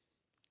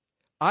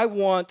 I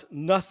want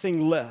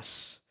nothing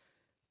less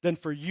than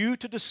for you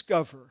to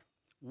discover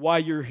why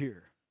you're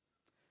here.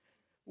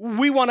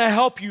 We want to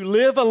help you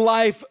live a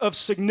life of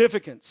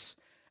significance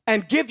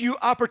and give you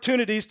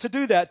opportunities to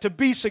do that, to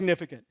be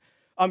significant.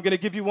 I'm going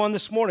to give you one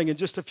this morning in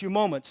just a few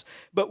moments.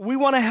 But we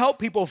want to help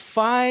people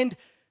find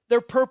their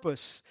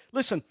purpose.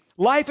 Listen,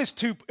 life is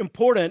too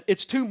important.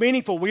 It's too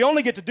meaningful. We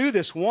only get to do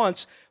this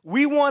once.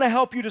 We want to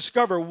help you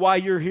discover why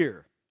you're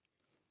here.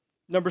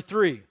 Number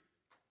three,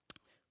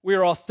 we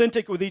are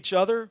authentic with each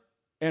other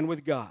and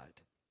with God.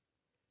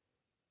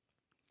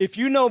 If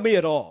you know me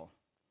at all,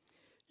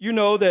 you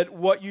know that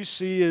what you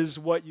see is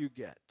what you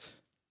get.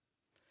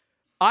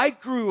 I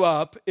grew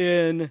up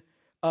in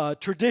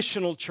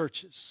traditional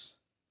churches.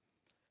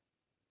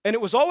 And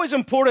it was always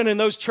important in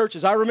those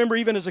churches. I remember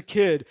even as a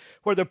kid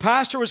where the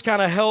pastor was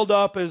kind of held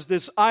up as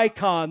this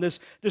icon, this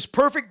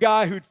perfect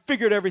guy who'd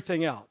figured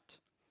everything out.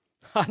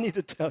 I need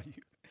to tell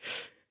you,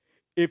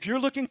 if you're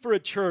looking for a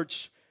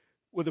church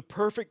with a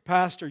perfect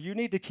pastor, you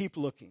need to keep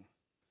looking.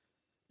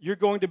 You're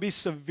going to be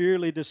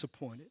severely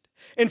disappointed.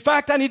 In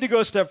fact, I need to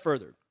go a step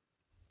further.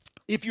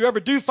 If you ever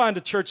do find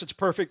a church that's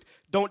perfect,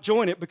 don't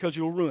join it because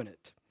you'll ruin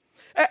it.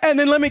 And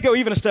then let me go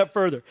even a step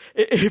further.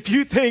 If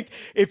you think,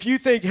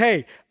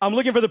 hey, I'm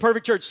looking for the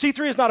perfect church,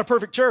 C3 is not a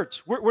perfect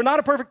church. We're not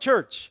a perfect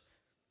church,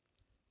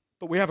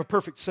 but we have a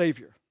perfect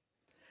Savior.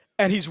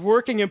 And He's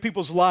working in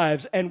people's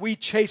lives, and we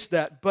chase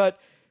that, but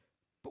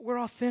we're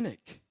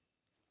authentic.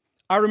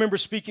 I remember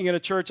speaking in a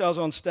church I was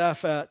on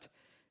staff at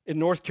in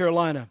North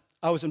Carolina.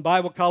 I was in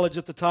Bible college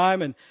at the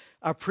time, and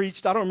I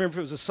preached. I don't remember if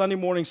it was a Sunday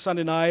morning,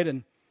 Sunday night,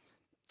 and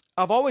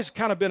I've always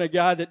kind of been a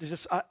guy that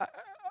just,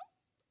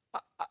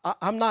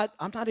 I'm not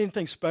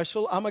anything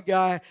special. I'm a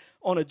guy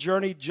on a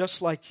journey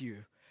just like you.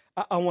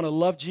 I want to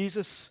love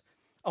Jesus.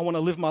 I want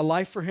to live my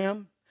life for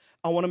Him.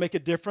 I want to make a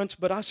difference,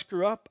 but I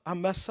screw up. I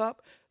mess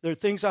up. There are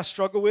things I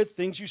struggle with,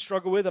 things you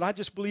struggle with, and I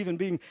just believe in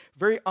being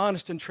very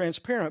honest and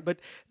transparent. But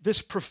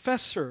this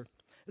professor,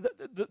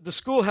 the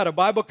school had a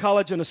Bible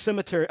college and a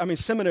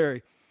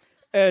seminary,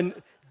 and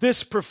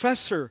this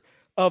professor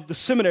of the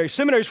seminary.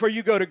 Seminary is where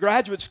you go to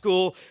graduate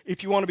school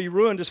if you want to be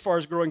ruined as far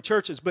as growing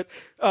churches. But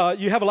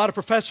you have a lot of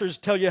professors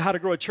tell you how to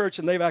grow a church,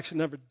 and they've actually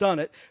never done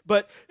it.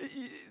 But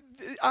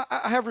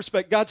I have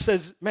respect. God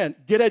says, man,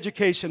 get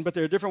education, but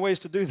there are different ways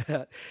to do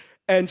that.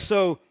 And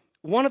so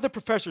one of the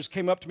professors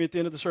came up to me at the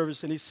end of the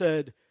service, and he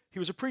said, he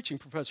was a preaching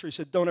professor. He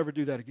said, don't ever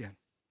do that again.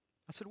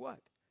 I said, what?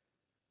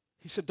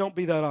 He said, don't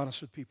be that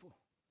honest with people.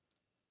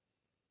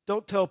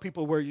 Don't tell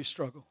people where you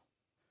struggle.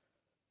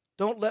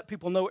 Don't let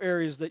people know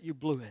areas that you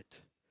blew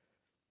it.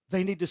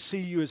 They need to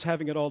see you as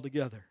having it all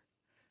together.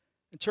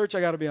 In church,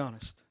 I got to be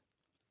honest.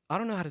 I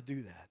don't know how to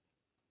do that.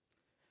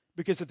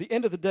 Because at the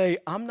end of the day,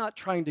 I'm not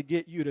trying to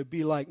get you to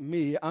be like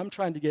me. I'm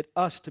trying to get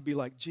us to be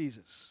like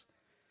Jesus.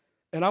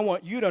 And I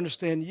want you to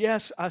understand,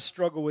 yes, I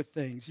struggle with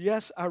things.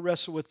 Yes, I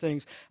wrestle with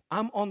things.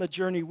 I'm on the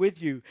journey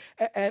with you.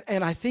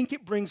 And I think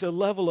it brings a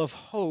level of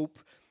hope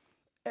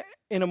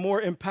in a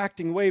more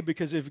impacting way,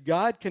 because if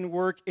God can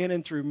work in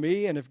and through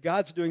me, and if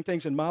God's doing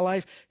things in my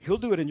life, he'll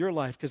do it in your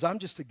life, because I'm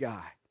just a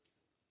guy.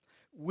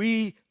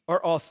 We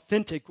are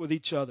authentic with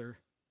each other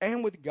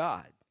and with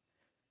God.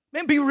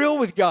 Man, be real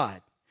with God.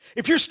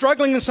 If you're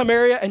struggling in some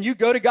area and you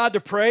go to God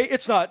to pray,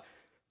 it's not,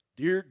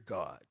 dear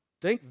God,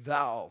 thank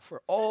thou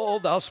for all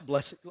thou's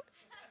blessed.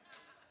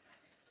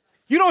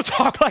 You don't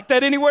talk like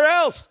that anywhere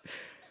else.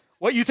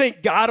 What, you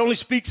think God only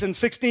speaks in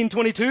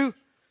 1622?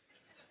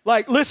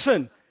 Like,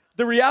 listen,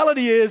 the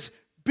reality is,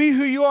 be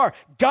who you are.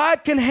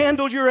 God can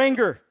handle your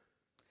anger.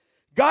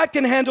 God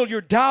can handle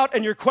your doubt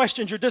and your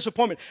questions, your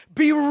disappointment.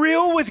 Be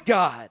real with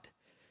God.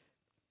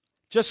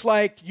 Just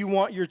like you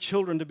want your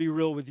children to be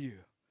real with you.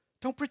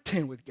 Don't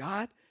pretend with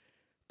God.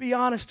 Be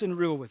honest and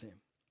real with him.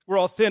 We're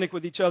authentic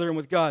with each other and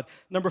with God.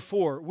 Number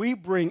 4, we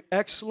bring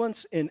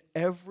excellence in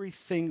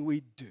everything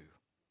we do.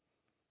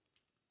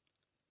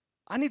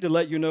 I need to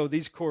let you know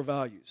these core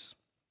values.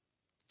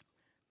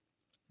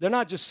 They're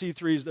not just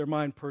C3s, they're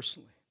mine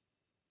personally.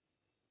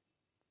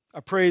 I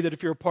pray that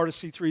if you're a part of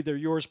C3, they're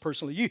yours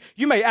personally.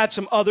 You may add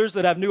some others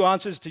that have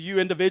nuances to you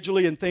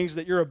individually and things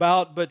that you're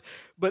about, but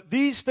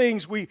these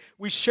things we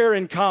share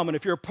in common.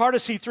 If you're a part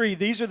of C3,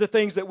 these are the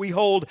things that we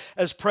hold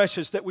as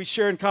precious, that we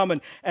share in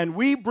common, and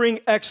we bring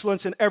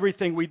excellence in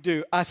everything we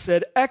do. I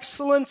said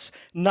excellence,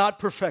 not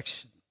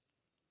perfection.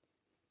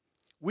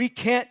 We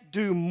can't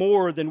do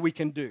more than we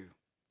can do,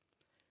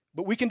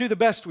 but we can do the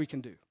best we can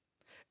do.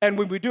 And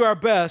when we do our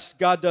best,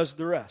 God does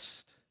the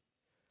rest.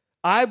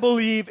 I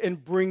believe in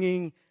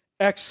bringing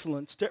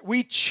excellence.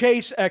 We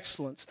chase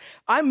excellence.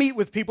 I meet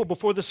with people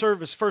before the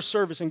service, first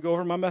service, and go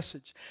over my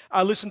message.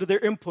 I listen to their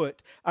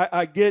input.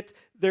 I get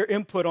their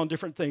input on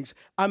different things.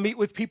 I meet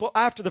with people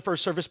after the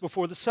first service,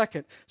 before the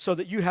second, so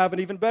that you have an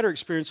even better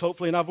experience,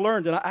 hopefully, and I've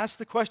learned. And I ask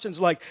the questions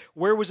like,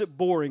 where was it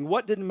boring?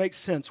 What didn't make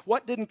sense?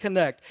 What didn't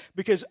connect?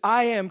 Because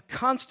I am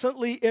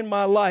constantly in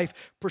my life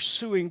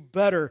pursuing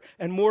better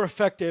and more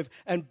effective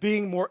and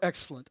being more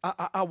excellent.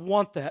 I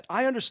want that.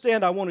 I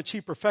understand I won't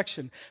achieve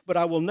perfection, but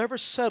I will never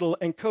settle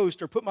and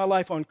coast or put my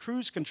life on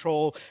cruise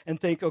control and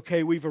think,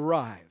 okay, we've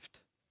arrived.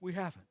 We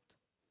haven't.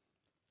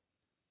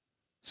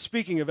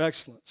 Speaking of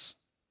excellence,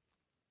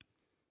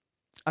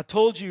 I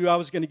told you I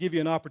was going to give you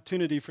an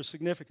opportunity for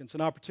significance,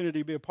 an opportunity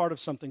to be a part of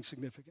something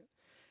significant.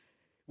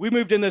 We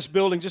moved in this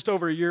building just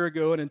over a year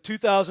ago, and in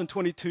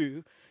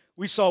 2022,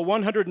 we saw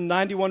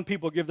 191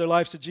 people give their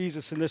lives to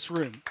Jesus in this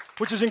room,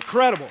 which is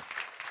incredible.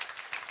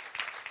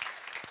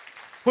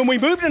 When we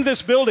moved into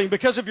this building,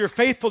 because of your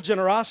faithful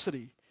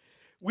generosity,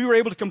 we were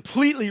able to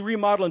completely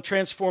remodel and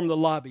transform the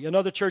lobby.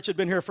 Another church had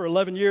been here for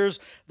 11 years.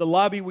 The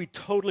lobby we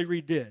totally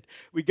redid.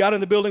 We got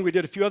in the building. We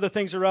did a few other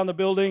things around the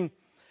building.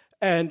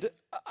 And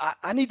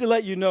I need to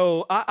let you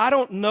know, I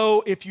don't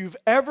know if you've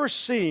ever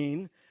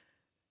seen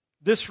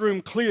this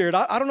room cleared.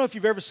 I don't know if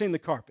you've ever seen the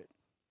carpet.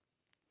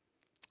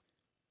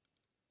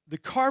 The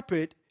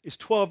carpet is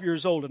 12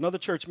 years old. Another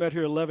church met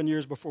here 11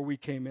 years before we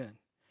came in.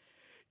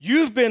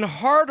 You've been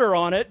harder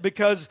on it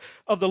because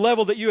of the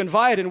level that you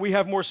invite, and we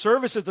have more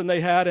services than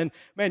they had, and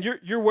man,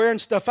 you're wearing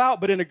stuff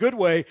out, but in a good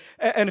way.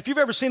 And if you've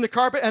ever seen the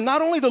carpet, and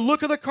not only the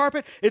look of the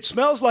carpet, it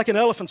smells like an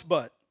elephant's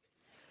butt.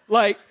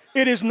 Like,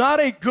 it is not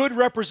a good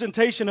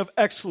representation of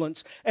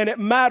excellence, and it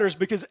matters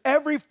because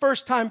every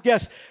first-time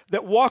guest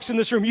that walks in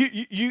this room,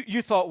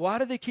 you thought, why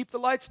do they keep the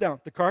lights down?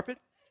 The carpet?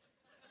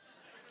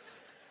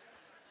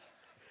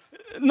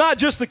 Not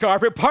just the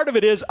carpet. Part of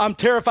it is I'm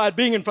terrified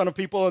being in front of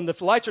people, and if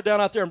the lights are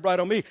down out there and bright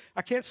on me,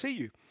 I can't see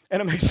you,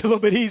 and it makes it a little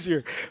bit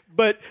easier.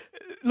 But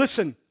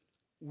listen,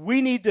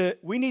 we need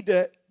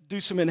to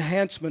do some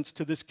enhancements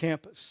to this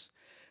campus.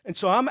 And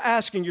so I'm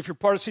asking you, if you're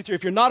part of C3,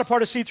 if you're not a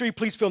part of C3,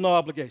 please feel no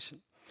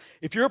obligation.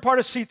 If you're a part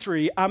of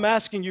C3, I'm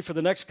asking you for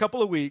the next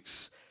couple of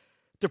weeks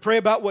to pray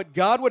about what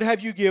God would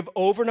have you give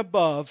over and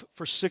above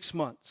for 6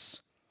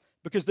 months.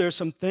 Because there are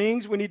some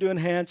things we need to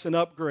enhance and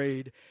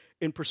upgrade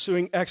in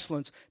pursuing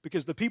excellence,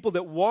 because the people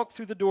that walk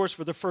through the doors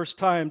for the first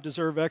time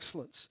deserve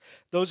excellence.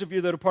 Those of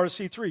you that are part of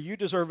C3, you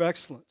deserve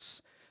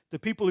excellence. The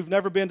people who've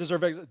never been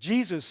deserve excellence.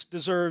 Jesus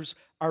deserves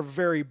our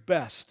very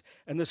best,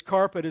 and this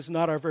carpet is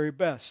not our very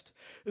best.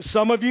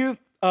 Some of you,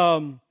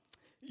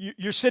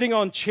 You're sitting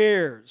on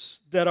chairs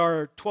that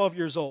are 12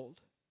 years old.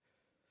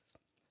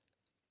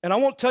 And I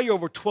won't tell you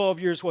over 12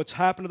 years what's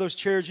happened to those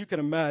chairs. You can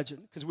imagine,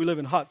 because we live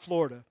in hot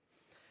Florida.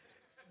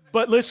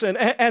 But listen,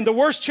 and the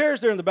worst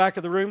chairs, they're in the back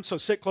of the room, so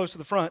sit close to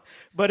the front.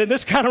 But in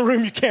this kind of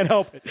room, you can't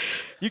help it.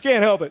 You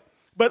can't help it.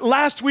 But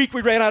last week,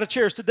 we ran out of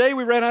chairs. Today,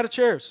 we ran out of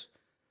chairs.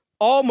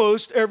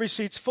 Almost every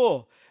seat's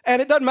full.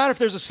 And it doesn't matter if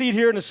there's a seat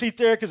here and a seat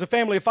there, because a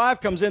family of 5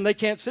 comes in, they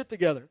can't sit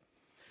together.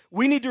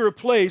 We need to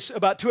replace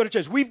about 200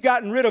 chairs. We've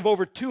gotten rid of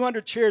over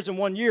 200 chairs in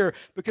 1 year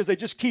because they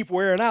just keep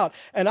wearing out.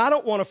 And I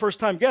don't want a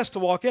first-time guest to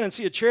walk in and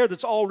see a chair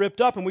that's all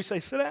ripped up, and we say,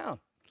 sit down,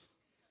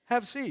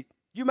 have a seat.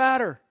 You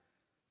matter.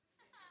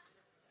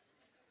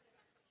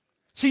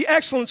 See,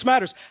 excellence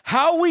matters.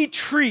 How we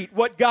treat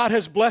what God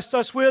has blessed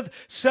us with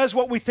says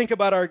what we think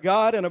about our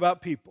God and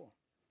about people.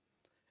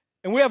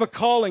 And we have a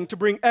calling to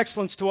bring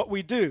excellence to what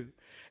we do.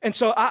 And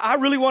so I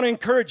really want to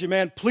encourage you,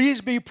 man,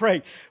 please be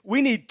praying.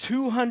 We need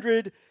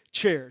 200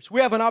 chairs. We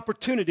have an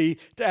opportunity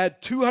to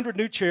add 200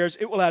 new chairs.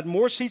 It will add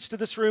more seats to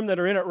this room that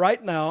are in it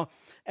right now.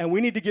 And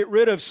we need to get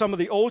rid of some of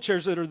the old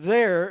chairs that are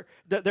there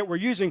that we're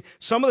using.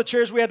 Some of the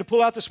chairs we had to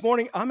pull out this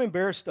morning, I'm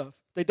embarrassed of.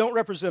 They don't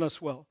represent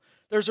us well.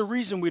 There's a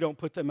reason we don't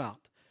put them out.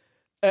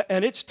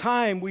 And it's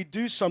time we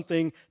do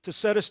something to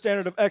set a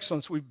standard of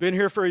excellence. We've been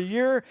here for a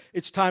year.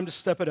 It's time to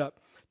step it up.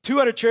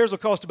 200 chairs will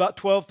cost about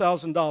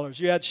 $12,000.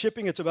 You add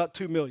shipping, it's about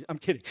 $2 million. I'm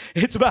kidding.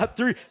 It's about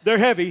 $3. They're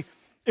heavy.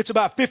 It's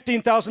about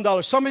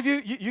 $15,000. Some of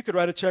you could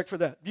write a check for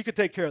that. You could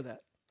take care of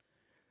that.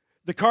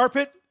 The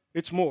carpet,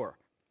 it's more.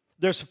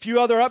 There's a few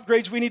other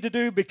upgrades we need to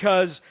do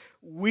because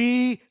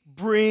we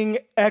bring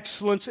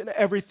excellence in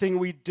everything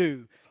we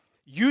do.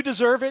 You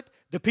deserve it.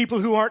 The people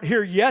who aren't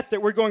here yet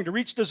that we're going to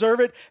reach deserve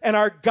it, and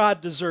our God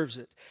deserves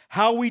it.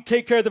 How we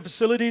take care of the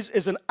facilities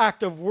is an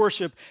act of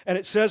worship, and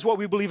it says what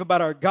we believe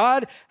about our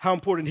God, how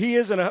important He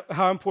is, and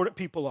how important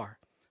people are.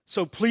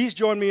 So please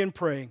join me in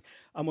praying.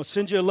 I'm going to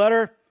send you a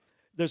letter.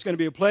 There's going to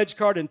be a pledge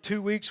card in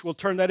 2 weeks. We'll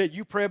turn that in.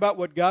 You pray about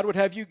what God would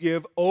have you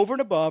give over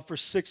and above for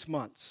 6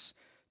 months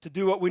to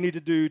do what we need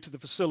to do to the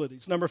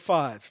facilities. Number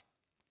 5,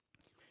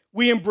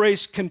 we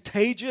embrace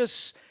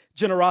contagious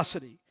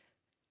generosity.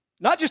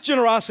 Not just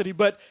generosity,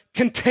 but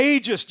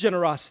contagious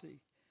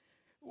generosity.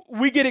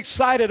 We get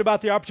excited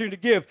about the opportunity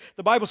to give.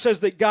 The Bible says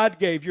that God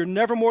gave. You're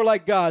never more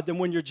like God than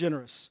when you're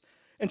generous.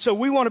 And so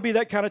we want to be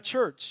that kind of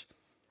church.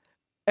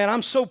 And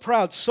I'm so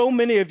proud, so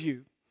many of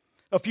you.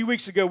 A few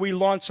weeks ago, we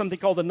launched something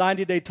called the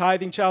 90-Day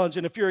Tithing Challenge.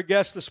 And if you're a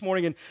guest this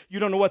morning and you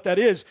don't know what that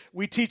is,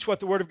 we teach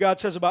what the Word of God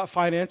says about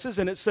finances.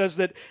 And it says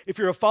that if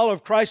you're a follower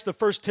of Christ, the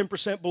first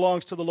 10%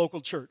 belongs to the local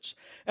church.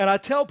 And I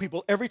tell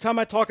people every time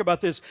I talk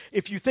about this,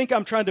 if you think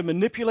I'm trying to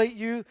manipulate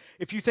you,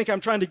 if you think I'm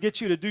trying to get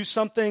you to do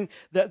something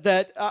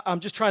that I'm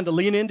just trying to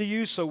lean into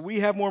you so we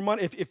have more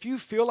money, if you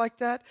feel like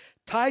that,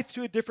 tithe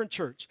to a different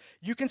church.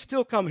 You can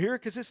still come here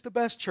because it's the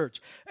best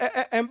church.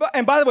 And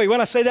by the way, when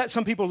I say that,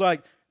 some people are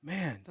like,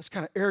 man, that's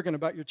kind of arrogant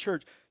about your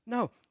church.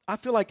 No, I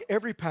feel like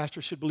every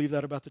pastor should believe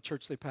that about the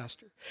church they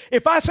pastor.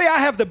 If I say I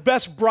have the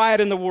best bride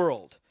in the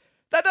world,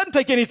 that doesn't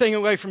take anything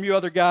away from you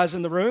other guys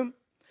in the room.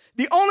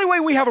 The only way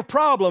we have a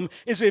problem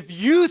is if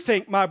you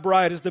think my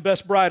bride is the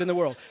best bride in the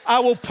world. I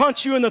will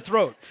punch you in the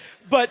throat.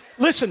 But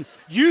listen,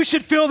 you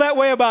should feel that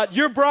way about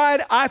your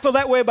bride. I feel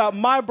that way about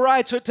my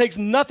bride, so it takes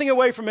nothing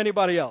away from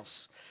anybody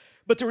else.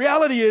 But the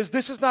reality is,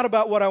 this is not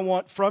about what I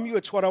want from you,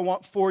 it's what I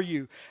want for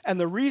you. And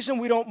the reason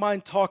we don't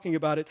mind talking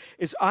about it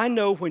is I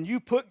know when you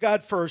put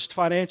God first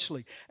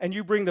financially and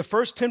you bring the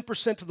first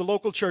 10% to the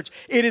local church,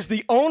 it is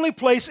the only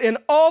place in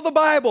all the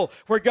Bible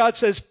where God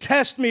says,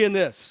 test me in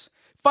this.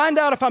 Find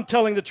out if I'm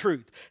telling the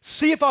truth.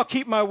 See if I'll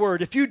keep my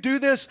word. If you do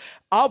this,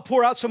 I'll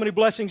pour out so many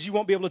blessings you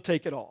won't be able to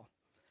take it all.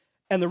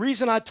 And the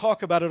reason I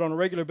talk about it on a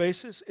regular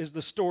basis is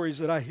the stories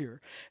that I hear.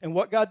 And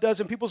what God does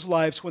in people's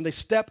lives when they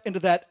step into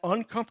that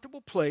uncomfortable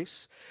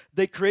place,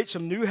 they create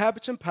some new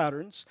habits and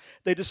patterns.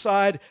 They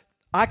decide,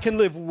 I can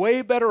live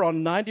way better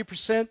on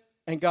 90%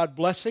 and God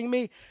blessing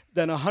me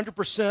than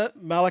 100%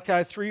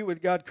 Malachi 3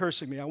 with God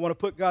cursing me. I want to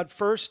put God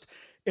first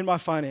in my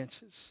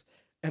finances.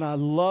 And I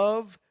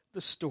love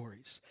the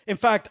stories. In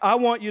fact, I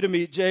want you to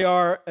meet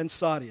JR and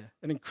Sadia,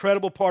 an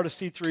incredible part of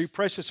C3,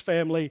 precious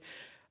family.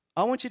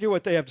 I want you to hear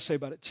what they have to say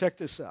about it. Check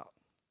this out.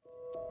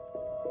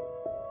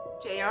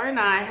 JR and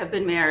I have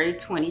been married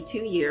 22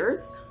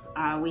 years.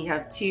 We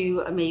have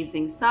 2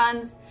 amazing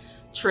sons.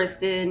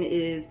 Tristan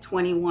is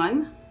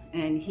 21,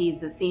 and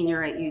he's a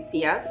senior at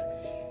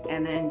UCF.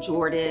 And then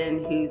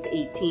Jordan, who's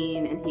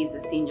 18, and he's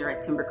a senior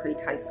at Timber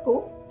Creek High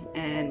School.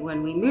 And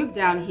when we moved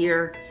down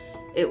here,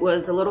 it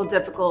was a little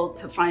difficult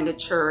to find a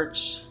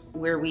church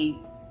where we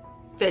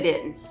fit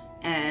in.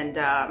 And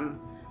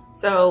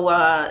So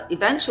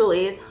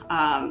eventually,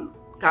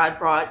 God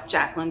brought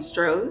Jacqueline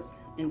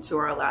Strohs into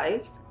our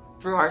lives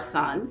through our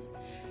sons,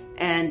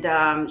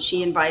 and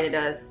she invited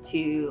us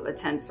to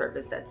attend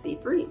service at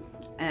C3.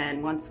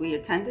 And once we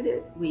attended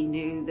it, we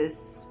knew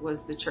this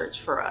was the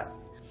church for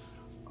us.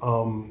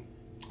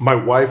 My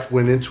wife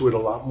went into it a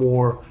lot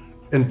more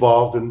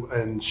involved,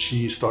 and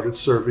she started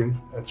serving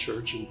at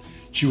church. And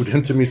she would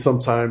hint to me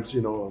sometimes,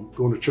 I'm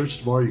going to church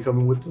tomorrow. You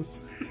coming with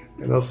us?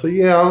 And I'll say,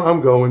 yeah,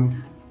 I'm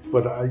going.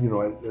 But I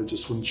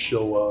just wouldn't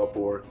show up,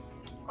 or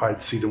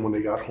I'd see them when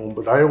they got home.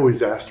 But I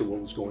always asked her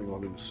what was going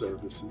on in the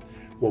service and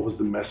what was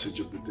the message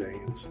of the day.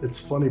 It's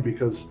funny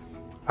because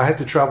I had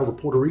to travel to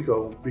Puerto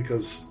Rico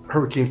because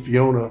Hurricane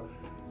Fiona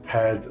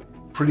had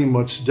pretty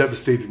much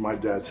devastated my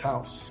dad's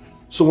house.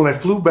 So when I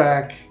flew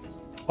back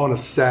on a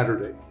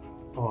Saturday,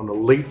 on a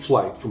late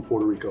flight from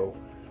Puerto Rico,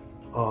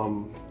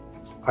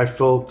 I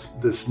felt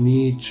this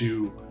need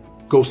to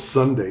go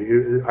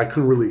Sunday. I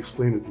couldn't really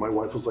explain it. My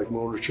wife was like,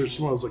 "We're going to church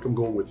tomorrow." I was like, "I'm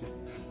going with you."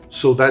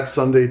 So that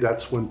Sunday,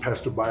 that's when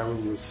Pastor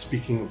Byron was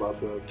speaking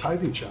about the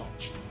tithing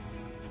challenge.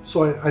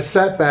 So I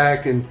sat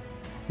back, and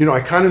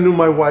I kind of knew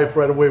my wife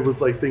right away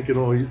was like thinking,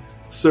 "Oh,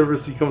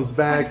 service he comes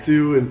back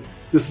to, and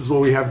this is what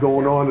we have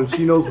going on," and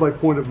she knows my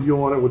point of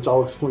view on it, which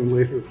I'll explain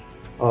later.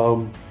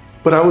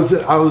 But I was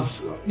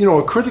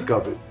a critic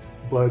of it,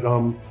 but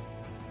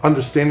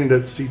understanding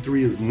that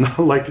C3 is not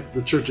like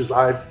the churches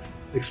I've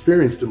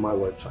experienced in my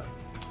lifetime.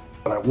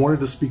 But I wanted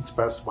to speak to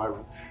Pastor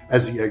Byron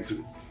as he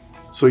exited.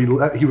 So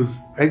he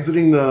was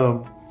exiting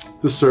the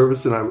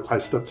service, and I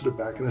stepped to the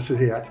back and I said,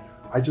 "Hey,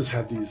 I just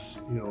have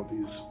these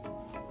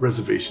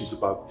reservations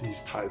about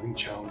these tithing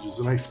challenges,"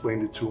 and I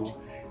explained it to him.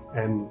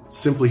 And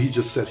simply, he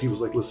just said, he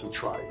was like, "Listen,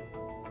 try it,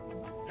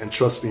 and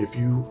trust me, if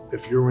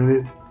you're in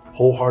it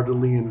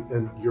wholeheartedly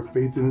and your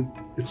faith in it,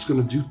 it's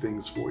going to do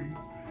things for you."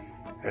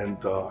 And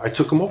I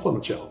took him up on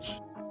the challenge.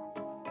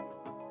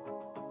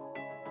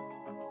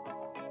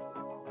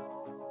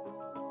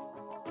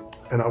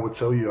 And I would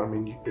tell you,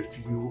 if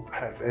you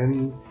have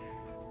any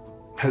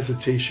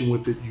hesitation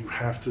with it, you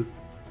have to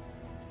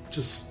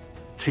just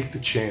take the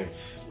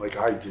chance like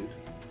I did.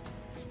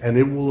 And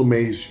it will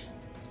amaze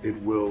you.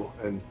 It will.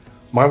 And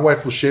my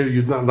wife will share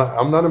you,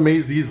 I'm not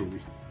amazed easily,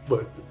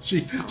 but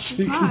she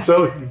can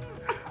tell you.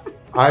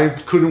 I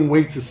couldn't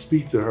wait to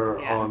speak to her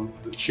on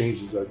the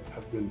changes that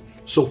have been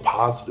so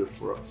positive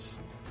for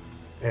us.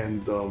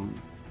 And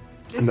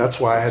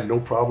that's why I had no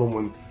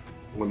problem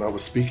when I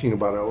was speaking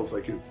about it. I was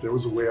like, if there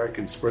was a way I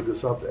can spread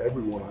this out to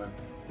everyone, I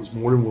was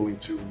more than willing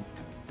to. And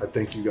I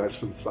thank you guys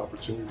for this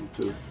opportunity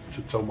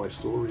to tell my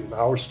story and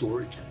our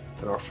story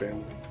and our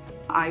family.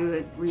 I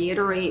would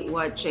reiterate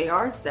what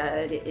JR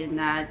said in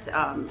that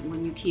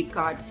when you keep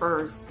God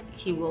first,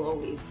 He will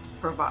always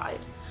provide.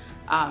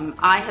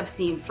 I have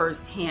seen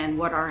firsthand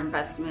what our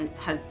investment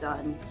has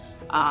done,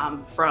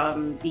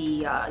 from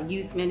the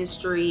youth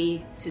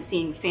ministry to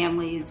seeing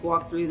families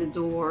walk through the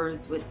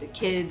doors with the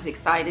kids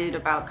excited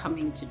about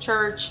coming to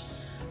church.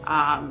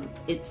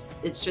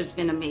 It's just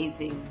been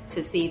amazing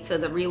to see, to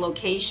the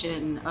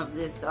relocation of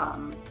this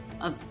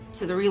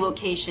to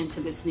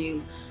this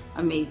new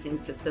amazing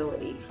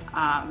facility.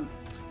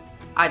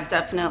 I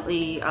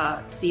definitely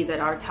see that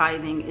our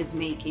tithing is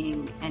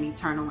making an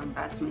eternal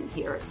investment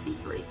here at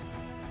C3.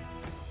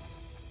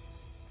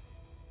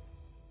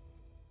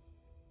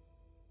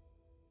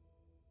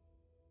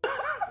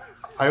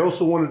 I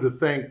also wanted to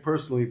thank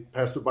personally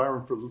Pastor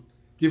Byron for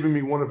giving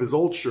me one of his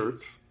old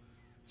shirts,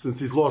 since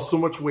he's lost so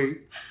much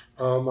weight.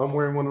 I'm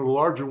wearing one of the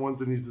larger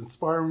ones, and he's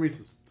inspiring me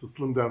to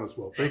slim down as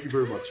well. Thank you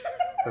very much,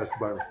 Pastor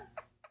Byron.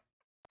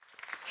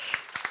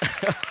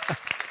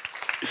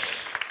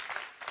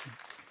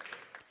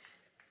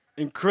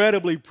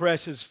 Incredibly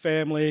precious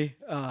family.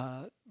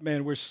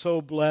 Man, we're so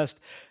blessed.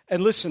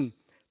 And listen,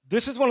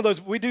 this is one of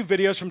those, we do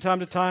videos from time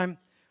to time.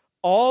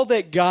 All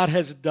that God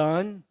has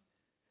done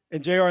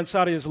in J.R. and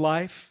Sadia's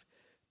life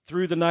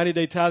through the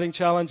 90-day tithing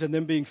challenge and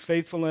them being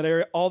faithful in that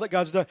area, all that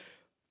God's done.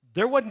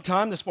 There wasn't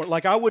time this morning.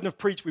 Like, I wouldn't have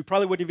preached. We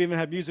probably wouldn't have even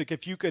had music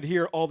if you could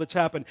hear all that's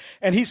happened.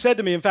 And he said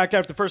to me, in fact,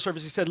 after the first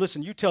service, he said,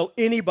 "Listen, you tell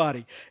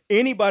anybody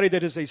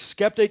that is a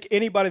skeptic,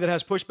 anybody that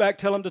has pushback,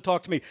 tell them to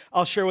talk to me.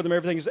 I'll share with them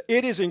everything."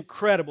 It is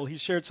incredible. He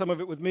shared some of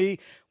it with me,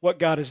 what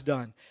God has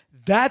done.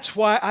 That's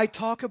why I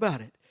talk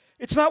about it.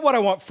 It's not what I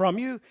want from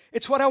you.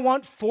 It's what I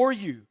want for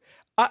you.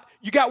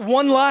 You got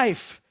one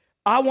life.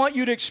 I want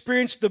you to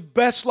experience the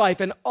best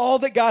life and all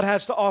that God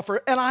has to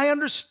offer. And I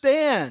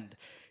understand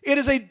it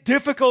is a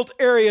difficult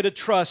area to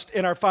trust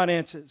in our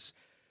finances.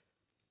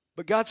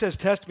 But God says,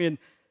 test me, and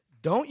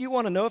don't you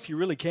want to know if you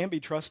really can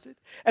be trusted?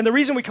 And the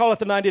reason we call it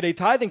the 90-day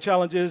tithing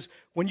challenge is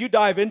when you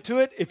dive into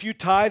it, if you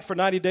tithe for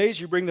 90 days,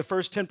 you bring the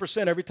first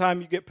 10% every time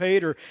you get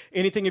paid or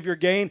anything of your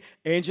gain.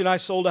 Angie and I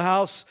sold a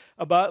house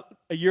about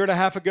a year and a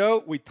half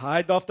ago. We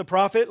tithed off the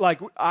profit.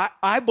 Like,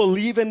 I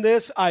believe in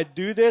this. I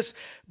do this.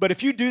 But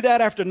if you do that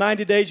after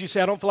 90 days, you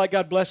say, "I don't feel like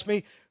God blessed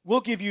me,"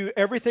 we'll give you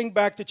everything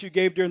back that you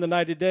gave during the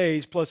 90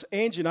 days, plus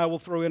Angie and I will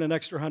throw in an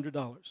extra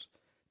 $100.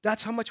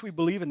 That's how much we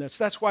believe in this.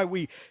 That's why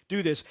we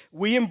do this.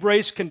 We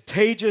embrace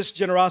contagious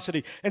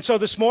generosity. And so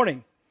this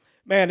morning,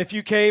 man, if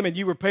you came and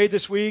you were paid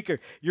this week or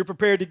you're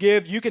prepared to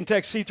give, you can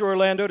text C3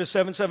 Orlando to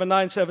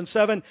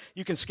 77977.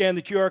 You can scan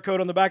the QR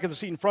code on the back of the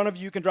seat in front of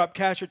you. You can drop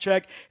cash or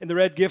check in the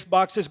red gift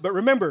boxes. But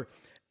remember,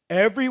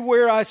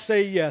 everywhere I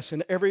say yes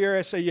and every area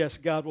I say yes,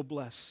 God will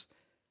bless.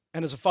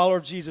 And as a follower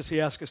of Jesus,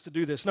 He asks us to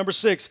do this. Number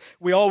 6,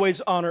 we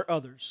always honor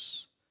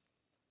others.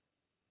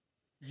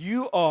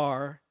 You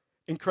are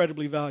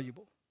incredibly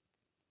valuable.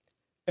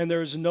 And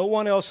there's no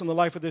one else in the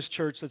life of this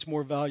church that's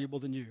more valuable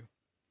than you.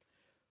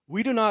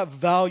 We do not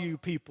value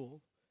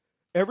people.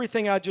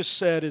 Everything I just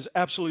said is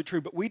absolutely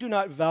true, but we do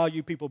not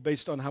value people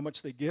based on how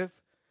much they give,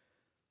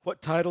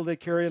 what title they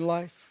carry in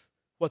life,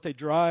 what they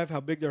drive,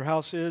 how big their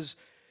house is.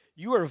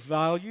 You are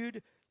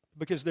valued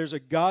because there's a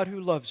God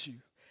who loves you,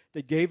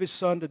 that gave his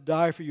son to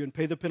die for you and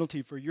pay the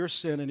penalty for your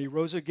sin, and he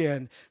rose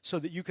again so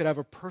that you could have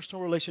a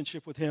personal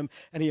relationship with him,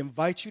 and he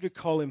invites you to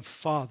call him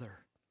Father.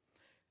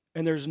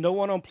 And there's no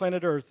one on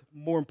planet Earth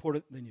more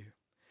important than you.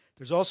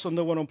 There's also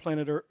no one on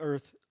planet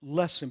Earth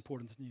less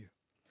important than you.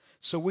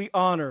 So we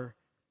honor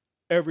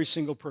every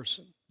single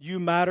person. You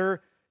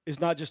matter is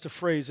not just a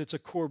phrase, it's a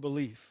core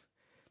belief.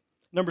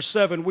 Number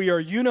 7, we are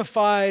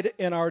unified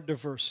in our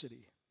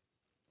diversity.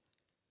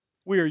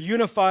 We are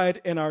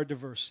unified in our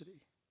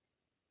diversity.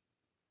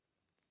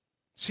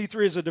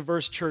 C3 is a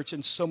diverse church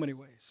in so many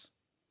ways.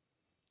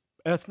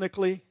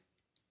 Ethnically,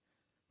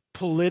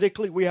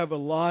 politically, we have a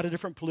lot of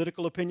different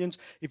political opinions.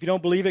 If you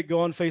don't believe it,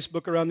 go on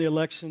Facebook around the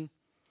election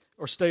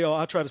or stay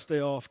off. I try to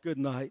stay off. Good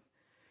night.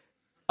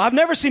 I've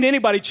never seen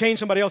anybody change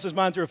somebody else's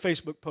mind through a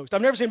Facebook post.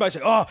 I've never seen anybody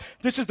say, oh,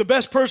 this is the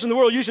best person in the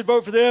world. You should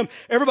vote for them.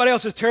 Everybody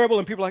else is terrible.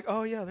 And people are like,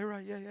 oh, yeah, they're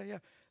right. Yeah.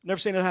 Never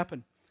seen it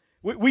happen.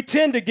 We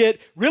tend to get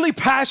really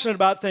passionate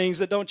about things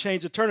that don't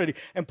change eternity.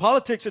 And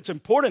politics, it's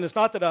important. It's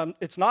not that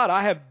it's not.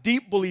 I have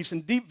deep beliefs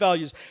and deep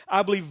values.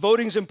 I believe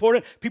voting's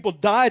important. People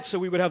died so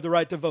we would have the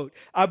right to vote.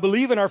 I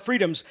believe in our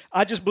freedoms.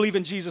 I just believe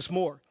in Jesus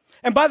more.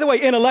 And by the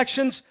way, in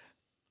elections,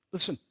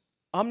 listen,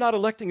 I'm not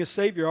electing a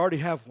savior. I already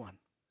have one.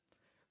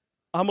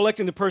 I'm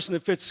electing the person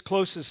that fits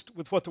closest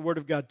with what the Word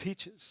of God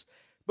teaches.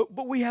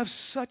 But we have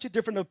such a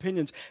different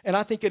opinions, and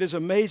I think it is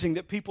amazing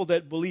that people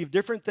that believe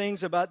different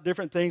things about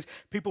different things,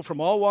 people from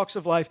all walks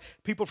of life,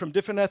 people from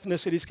different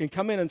ethnicities can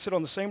come in and sit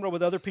on the same row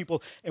with other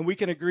people, and we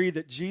can agree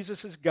that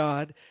Jesus is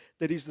God,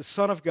 that he's the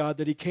Son of God,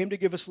 that he came to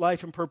give us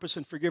life and purpose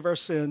and forgive our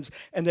sins,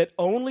 and that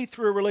only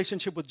through a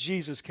relationship with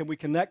Jesus can we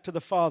connect to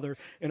the Father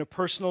in a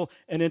personal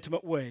and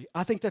intimate way.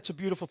 I think that's a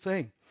beautiful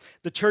thing.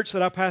 The church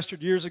that I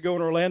pastored years ago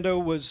in Orlando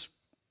was,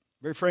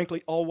 very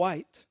frankly, all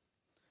white.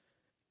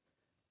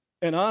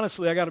 And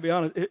honestly, I got to be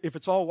honest, if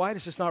it's all white,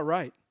 it's just not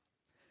right.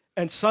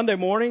 And Sunday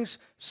morning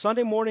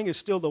is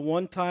still the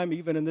one time,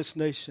 even in this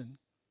nation,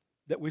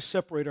 that we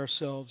separate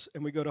ourselves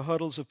and we go to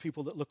huddles of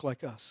people that look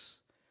like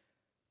us.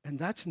 And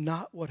that's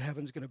not what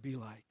heaven's going to be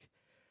like.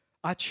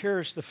 I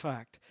cherish the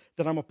fact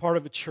that I'm a part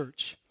of a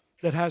church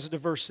that has a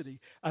diversity.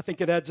 I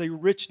think it adds a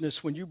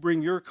richness when you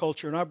bring your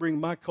culture and I bring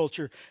my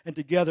culture, and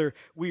together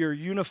we are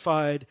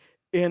unified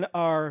in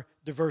our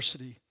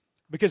diversity.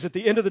 Because at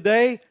the end of the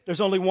day,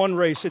 there's only one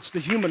race. It's the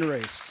human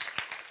race.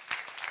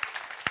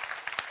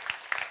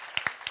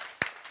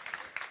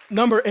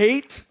 Number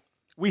 8,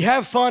 we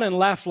have fun and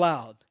laugh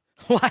loud.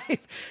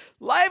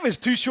 Life is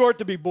too short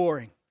to be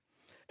boring.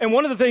 And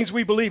one of the things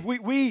we believe,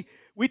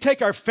 we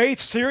take our faith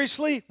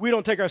seriously. We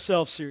don't take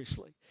ourselves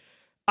seriously.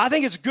 I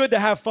think it's good to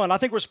have fun. I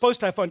think we're supposed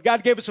to have fun.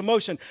 God gave us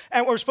emotion,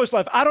 and we're supposed to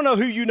laugh. I don't know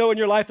who you know in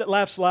your life that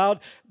laughs loud.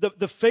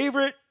 The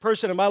favorite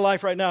person in my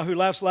life right now who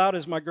laughs loud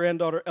is my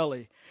granddaughter,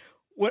 Ellie.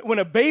 When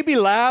a baby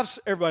laughs,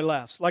 everybody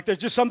laughs. Like there's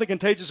just something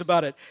contagious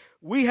about it.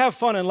 We have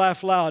fun and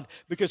laugh loud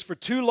because for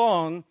too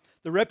long,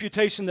 the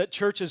reputation that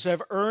churches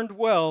have earned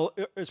well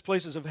is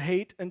places of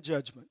hate and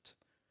judgment.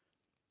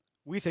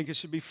 We think it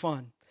should be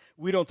fun.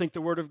 We don't think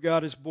the Word of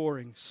God is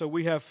boring, so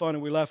we have fun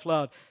and we laugh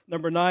loud.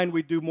 Number 9,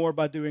 we do more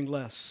by doing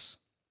less.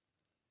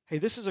 Hey,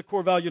 this is a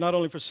core value not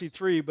only for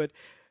C3, but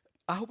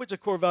I hope it's a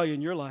core value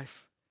in your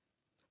life.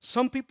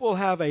 Some people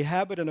have a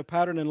habit and a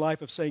pattern in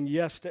life of saying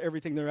yes to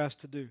everything they're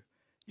asked to do.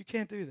 You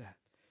can't do that.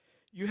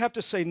 You have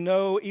to say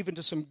no even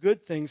to some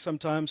good things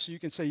sometimes so you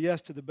can say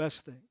yes to the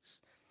best things.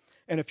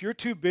 And if you're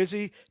too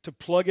busy to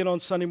plug in on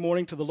Sunday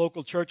morning to the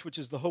local church, which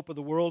is the hope of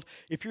the world,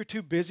 if you're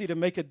too busy to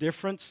make a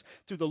difference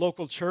through the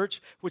local church,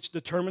 which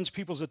determines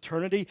people's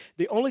eternity,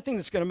 the only thing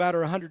that's going to matter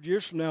 100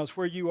 years from now is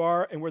where you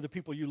are and where the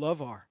people you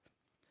love are.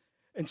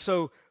 And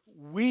so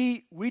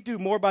we do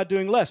more by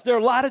doing less. There are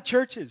a lot of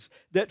churches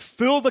that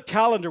fill the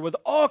calendar with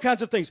all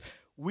kinds of things.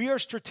 We are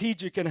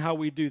strategic in how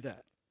we do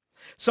that.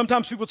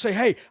 Sometimes people say,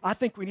 hey, I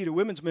think we need a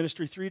women's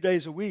ministry 3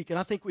 days a week, and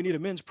I think we need a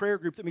men's prayer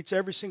group that meets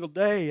every single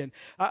day, and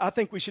I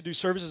think we should do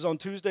services on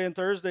Tuesday and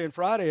Thursday and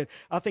Friday, and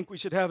I think we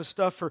should have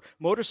stuff for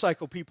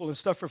motorcycle people and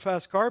stuff for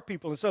fast car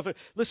people and stuff.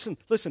 Listen,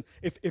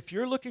 if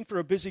you're looking for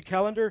a busy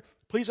calendar,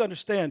 please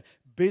understand,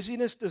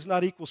 busyness does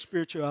not equal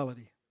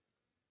spirituality.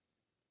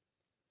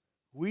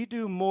 We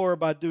do more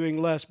by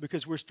doing less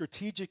because we're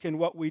strategic in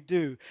what we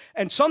do.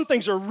 And some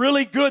things are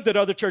really good that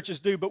other churches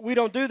do, but we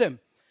don't do them.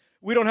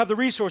 We don't have the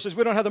resources.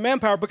 We don't have the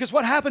manpower. Because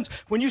what happens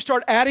when you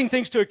start adding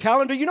things to a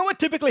calendar, you know what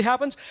typically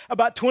happens?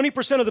 About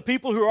 20% of the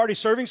people who are already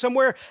serving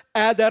somewhere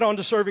add that on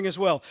to serving as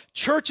well.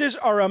 Churches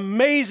are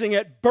amazing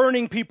at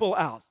burning people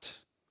out.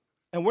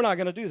 And we're not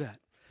going to do that.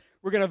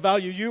 We're going to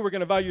value you. We're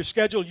going to value your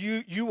schedule.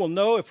 You will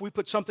know if we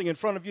put something in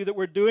front of you that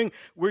we're doing,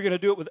 we're going to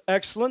do it with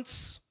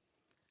excellence,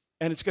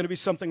 and it's going to be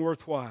something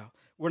worthwhile.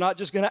 We're not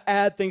just going to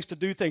add things to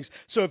do things.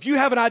 So if you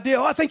have an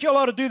idea, I think y'all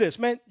ought to do this,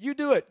 man, you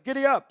do it.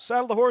 Giddy up,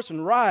 saddle the horse,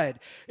 and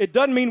ride. It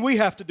doesn't mean we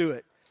have to do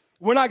it.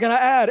 We're not going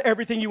to add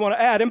everything you want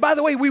to add. And by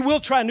the way, we will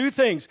try new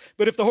things.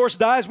 But if the horse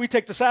dies, we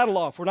take the saddle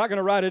off. We're not going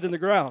to ride it in the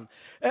ground.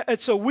 And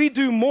so we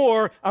do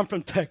more. I'm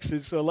from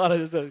Texas, so a lot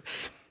of this.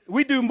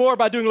 We do more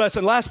by doing less.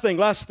 And last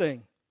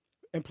thing.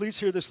 And please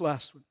hear this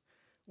last one.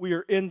 We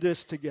are in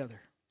this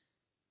together.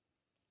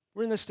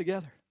 We're in this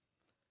together.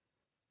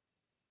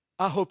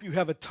 I hope you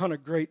have a ton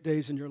of great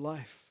days in your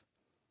life.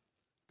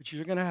 But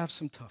you're going to have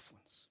some tough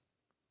ones.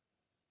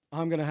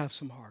 I'm going to have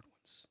some hard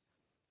ones.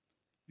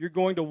 You're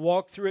going to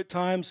walk through at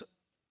times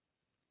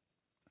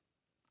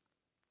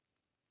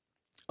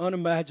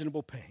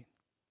unimaginable pain.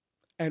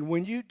 And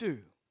when you do,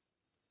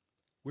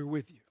 we're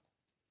with you.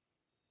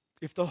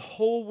 If the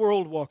whole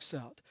world walks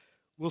out,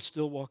 we'll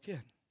still walk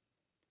in.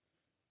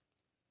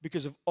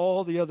 Because of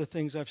all the other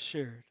things I've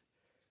shared,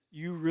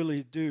 you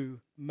really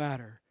do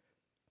matter.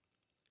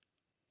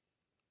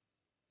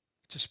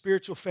 It's a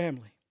spiritual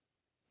family.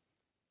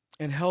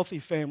 And healthy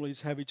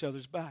families have each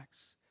other's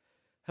backs.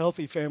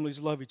 Healthy families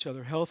love each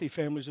other. Healthy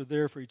families are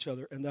there for each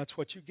other. And that's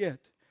what you get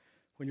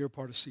when you're a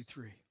part of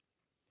C3.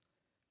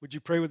 Would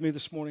you pray with me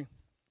this morning?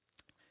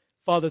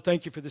 Father,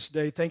 thank you for this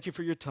day. Thank you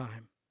for your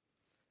time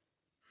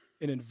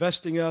in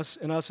investing in us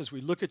as we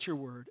look at your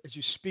word, as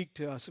you speak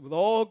to us. With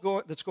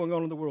all that's going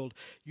on in the world,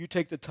 you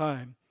take the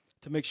time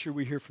to make sure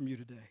we hear from you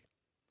today.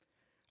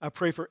 I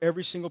pray for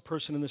every single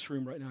person in this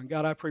room right now. And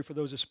God, I pray for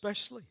those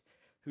especially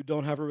who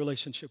don't have a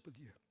relationship with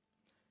you.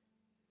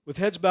 With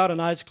heads bowed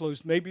and eyes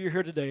closed, maybe you're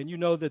here today and you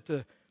know that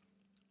the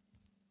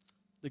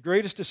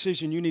greatest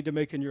decision you need to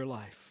make in your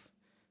life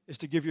is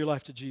to give your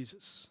life to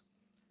Jesus.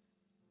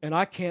 And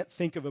I can't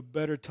think of a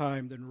better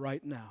time than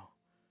right now,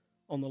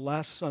 on the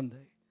last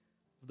Sunday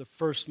of the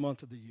first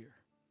month of the year.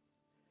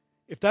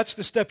 If that's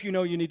the step you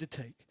know you need to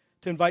take,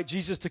 to invite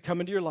Jesus to come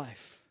into your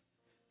life,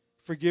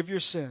 forgive your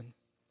sin,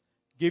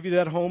 give you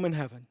that home in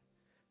heaven,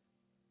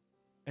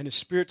 and His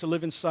Spirit to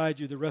live inside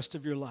you the rest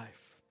of your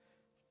life,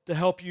 to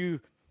help you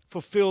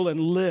fulfill and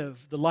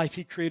live the life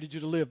He created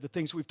you to live, the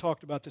things we've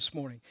talked about this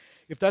morning.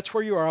 If that's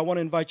where you are, I want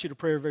to invite you to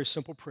pray a very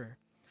simple prayer.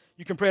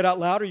 You can pray it out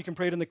loud or you can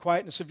pray it in the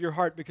quietness of your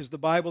heart, because the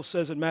Bible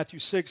says in Matthew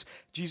 6,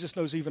 Jesus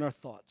knows even our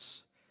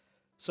thoughts.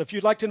 So if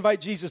you'd like to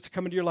invite Jesus to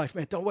come into your life,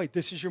 man, don't wait.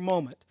 This is your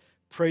moment.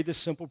 Pray this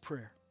simple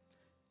prayer.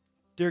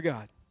 Dear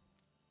God,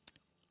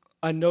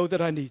 I know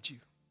that I need you.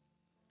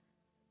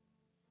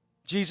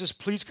 Jesus,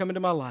 please come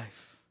into my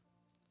life.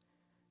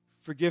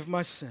 Forgive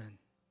my sin.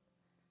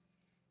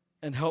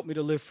 And help me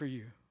to live for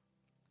you.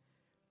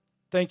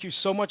 Thank you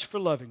so much for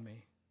loving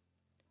me.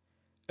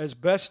 As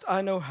best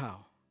I know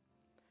how,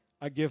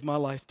 I give my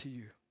life to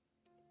you.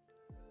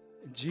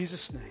 In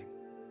Jesus' name,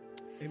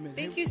 amen.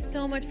 Thank you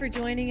so much for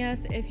joining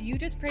us. If you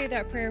just prayed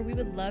that prayer, we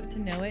would love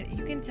to know it.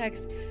 You can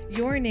text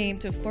your name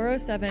to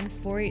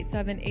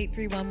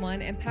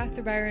 407-487-8311, and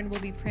Pastor Byron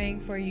will be praying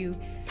for you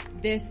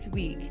this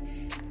week.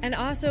 And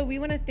also, we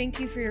want to thank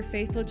you for your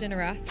faithful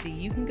generosity.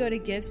 You can go to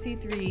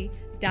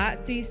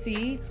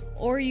givec3.cc,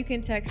 or you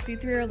can text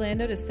C3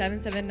 Orlando to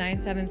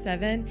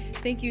 77977.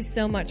 Thank you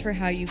so much for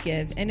how you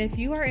give. And if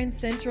you are in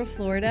Central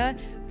Florida,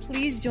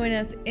 please join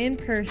us in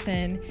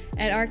person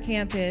at our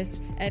campus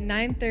at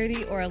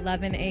 9:30 or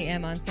 11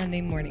 a.m. on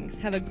Sunday mornings.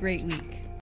 Have a great week.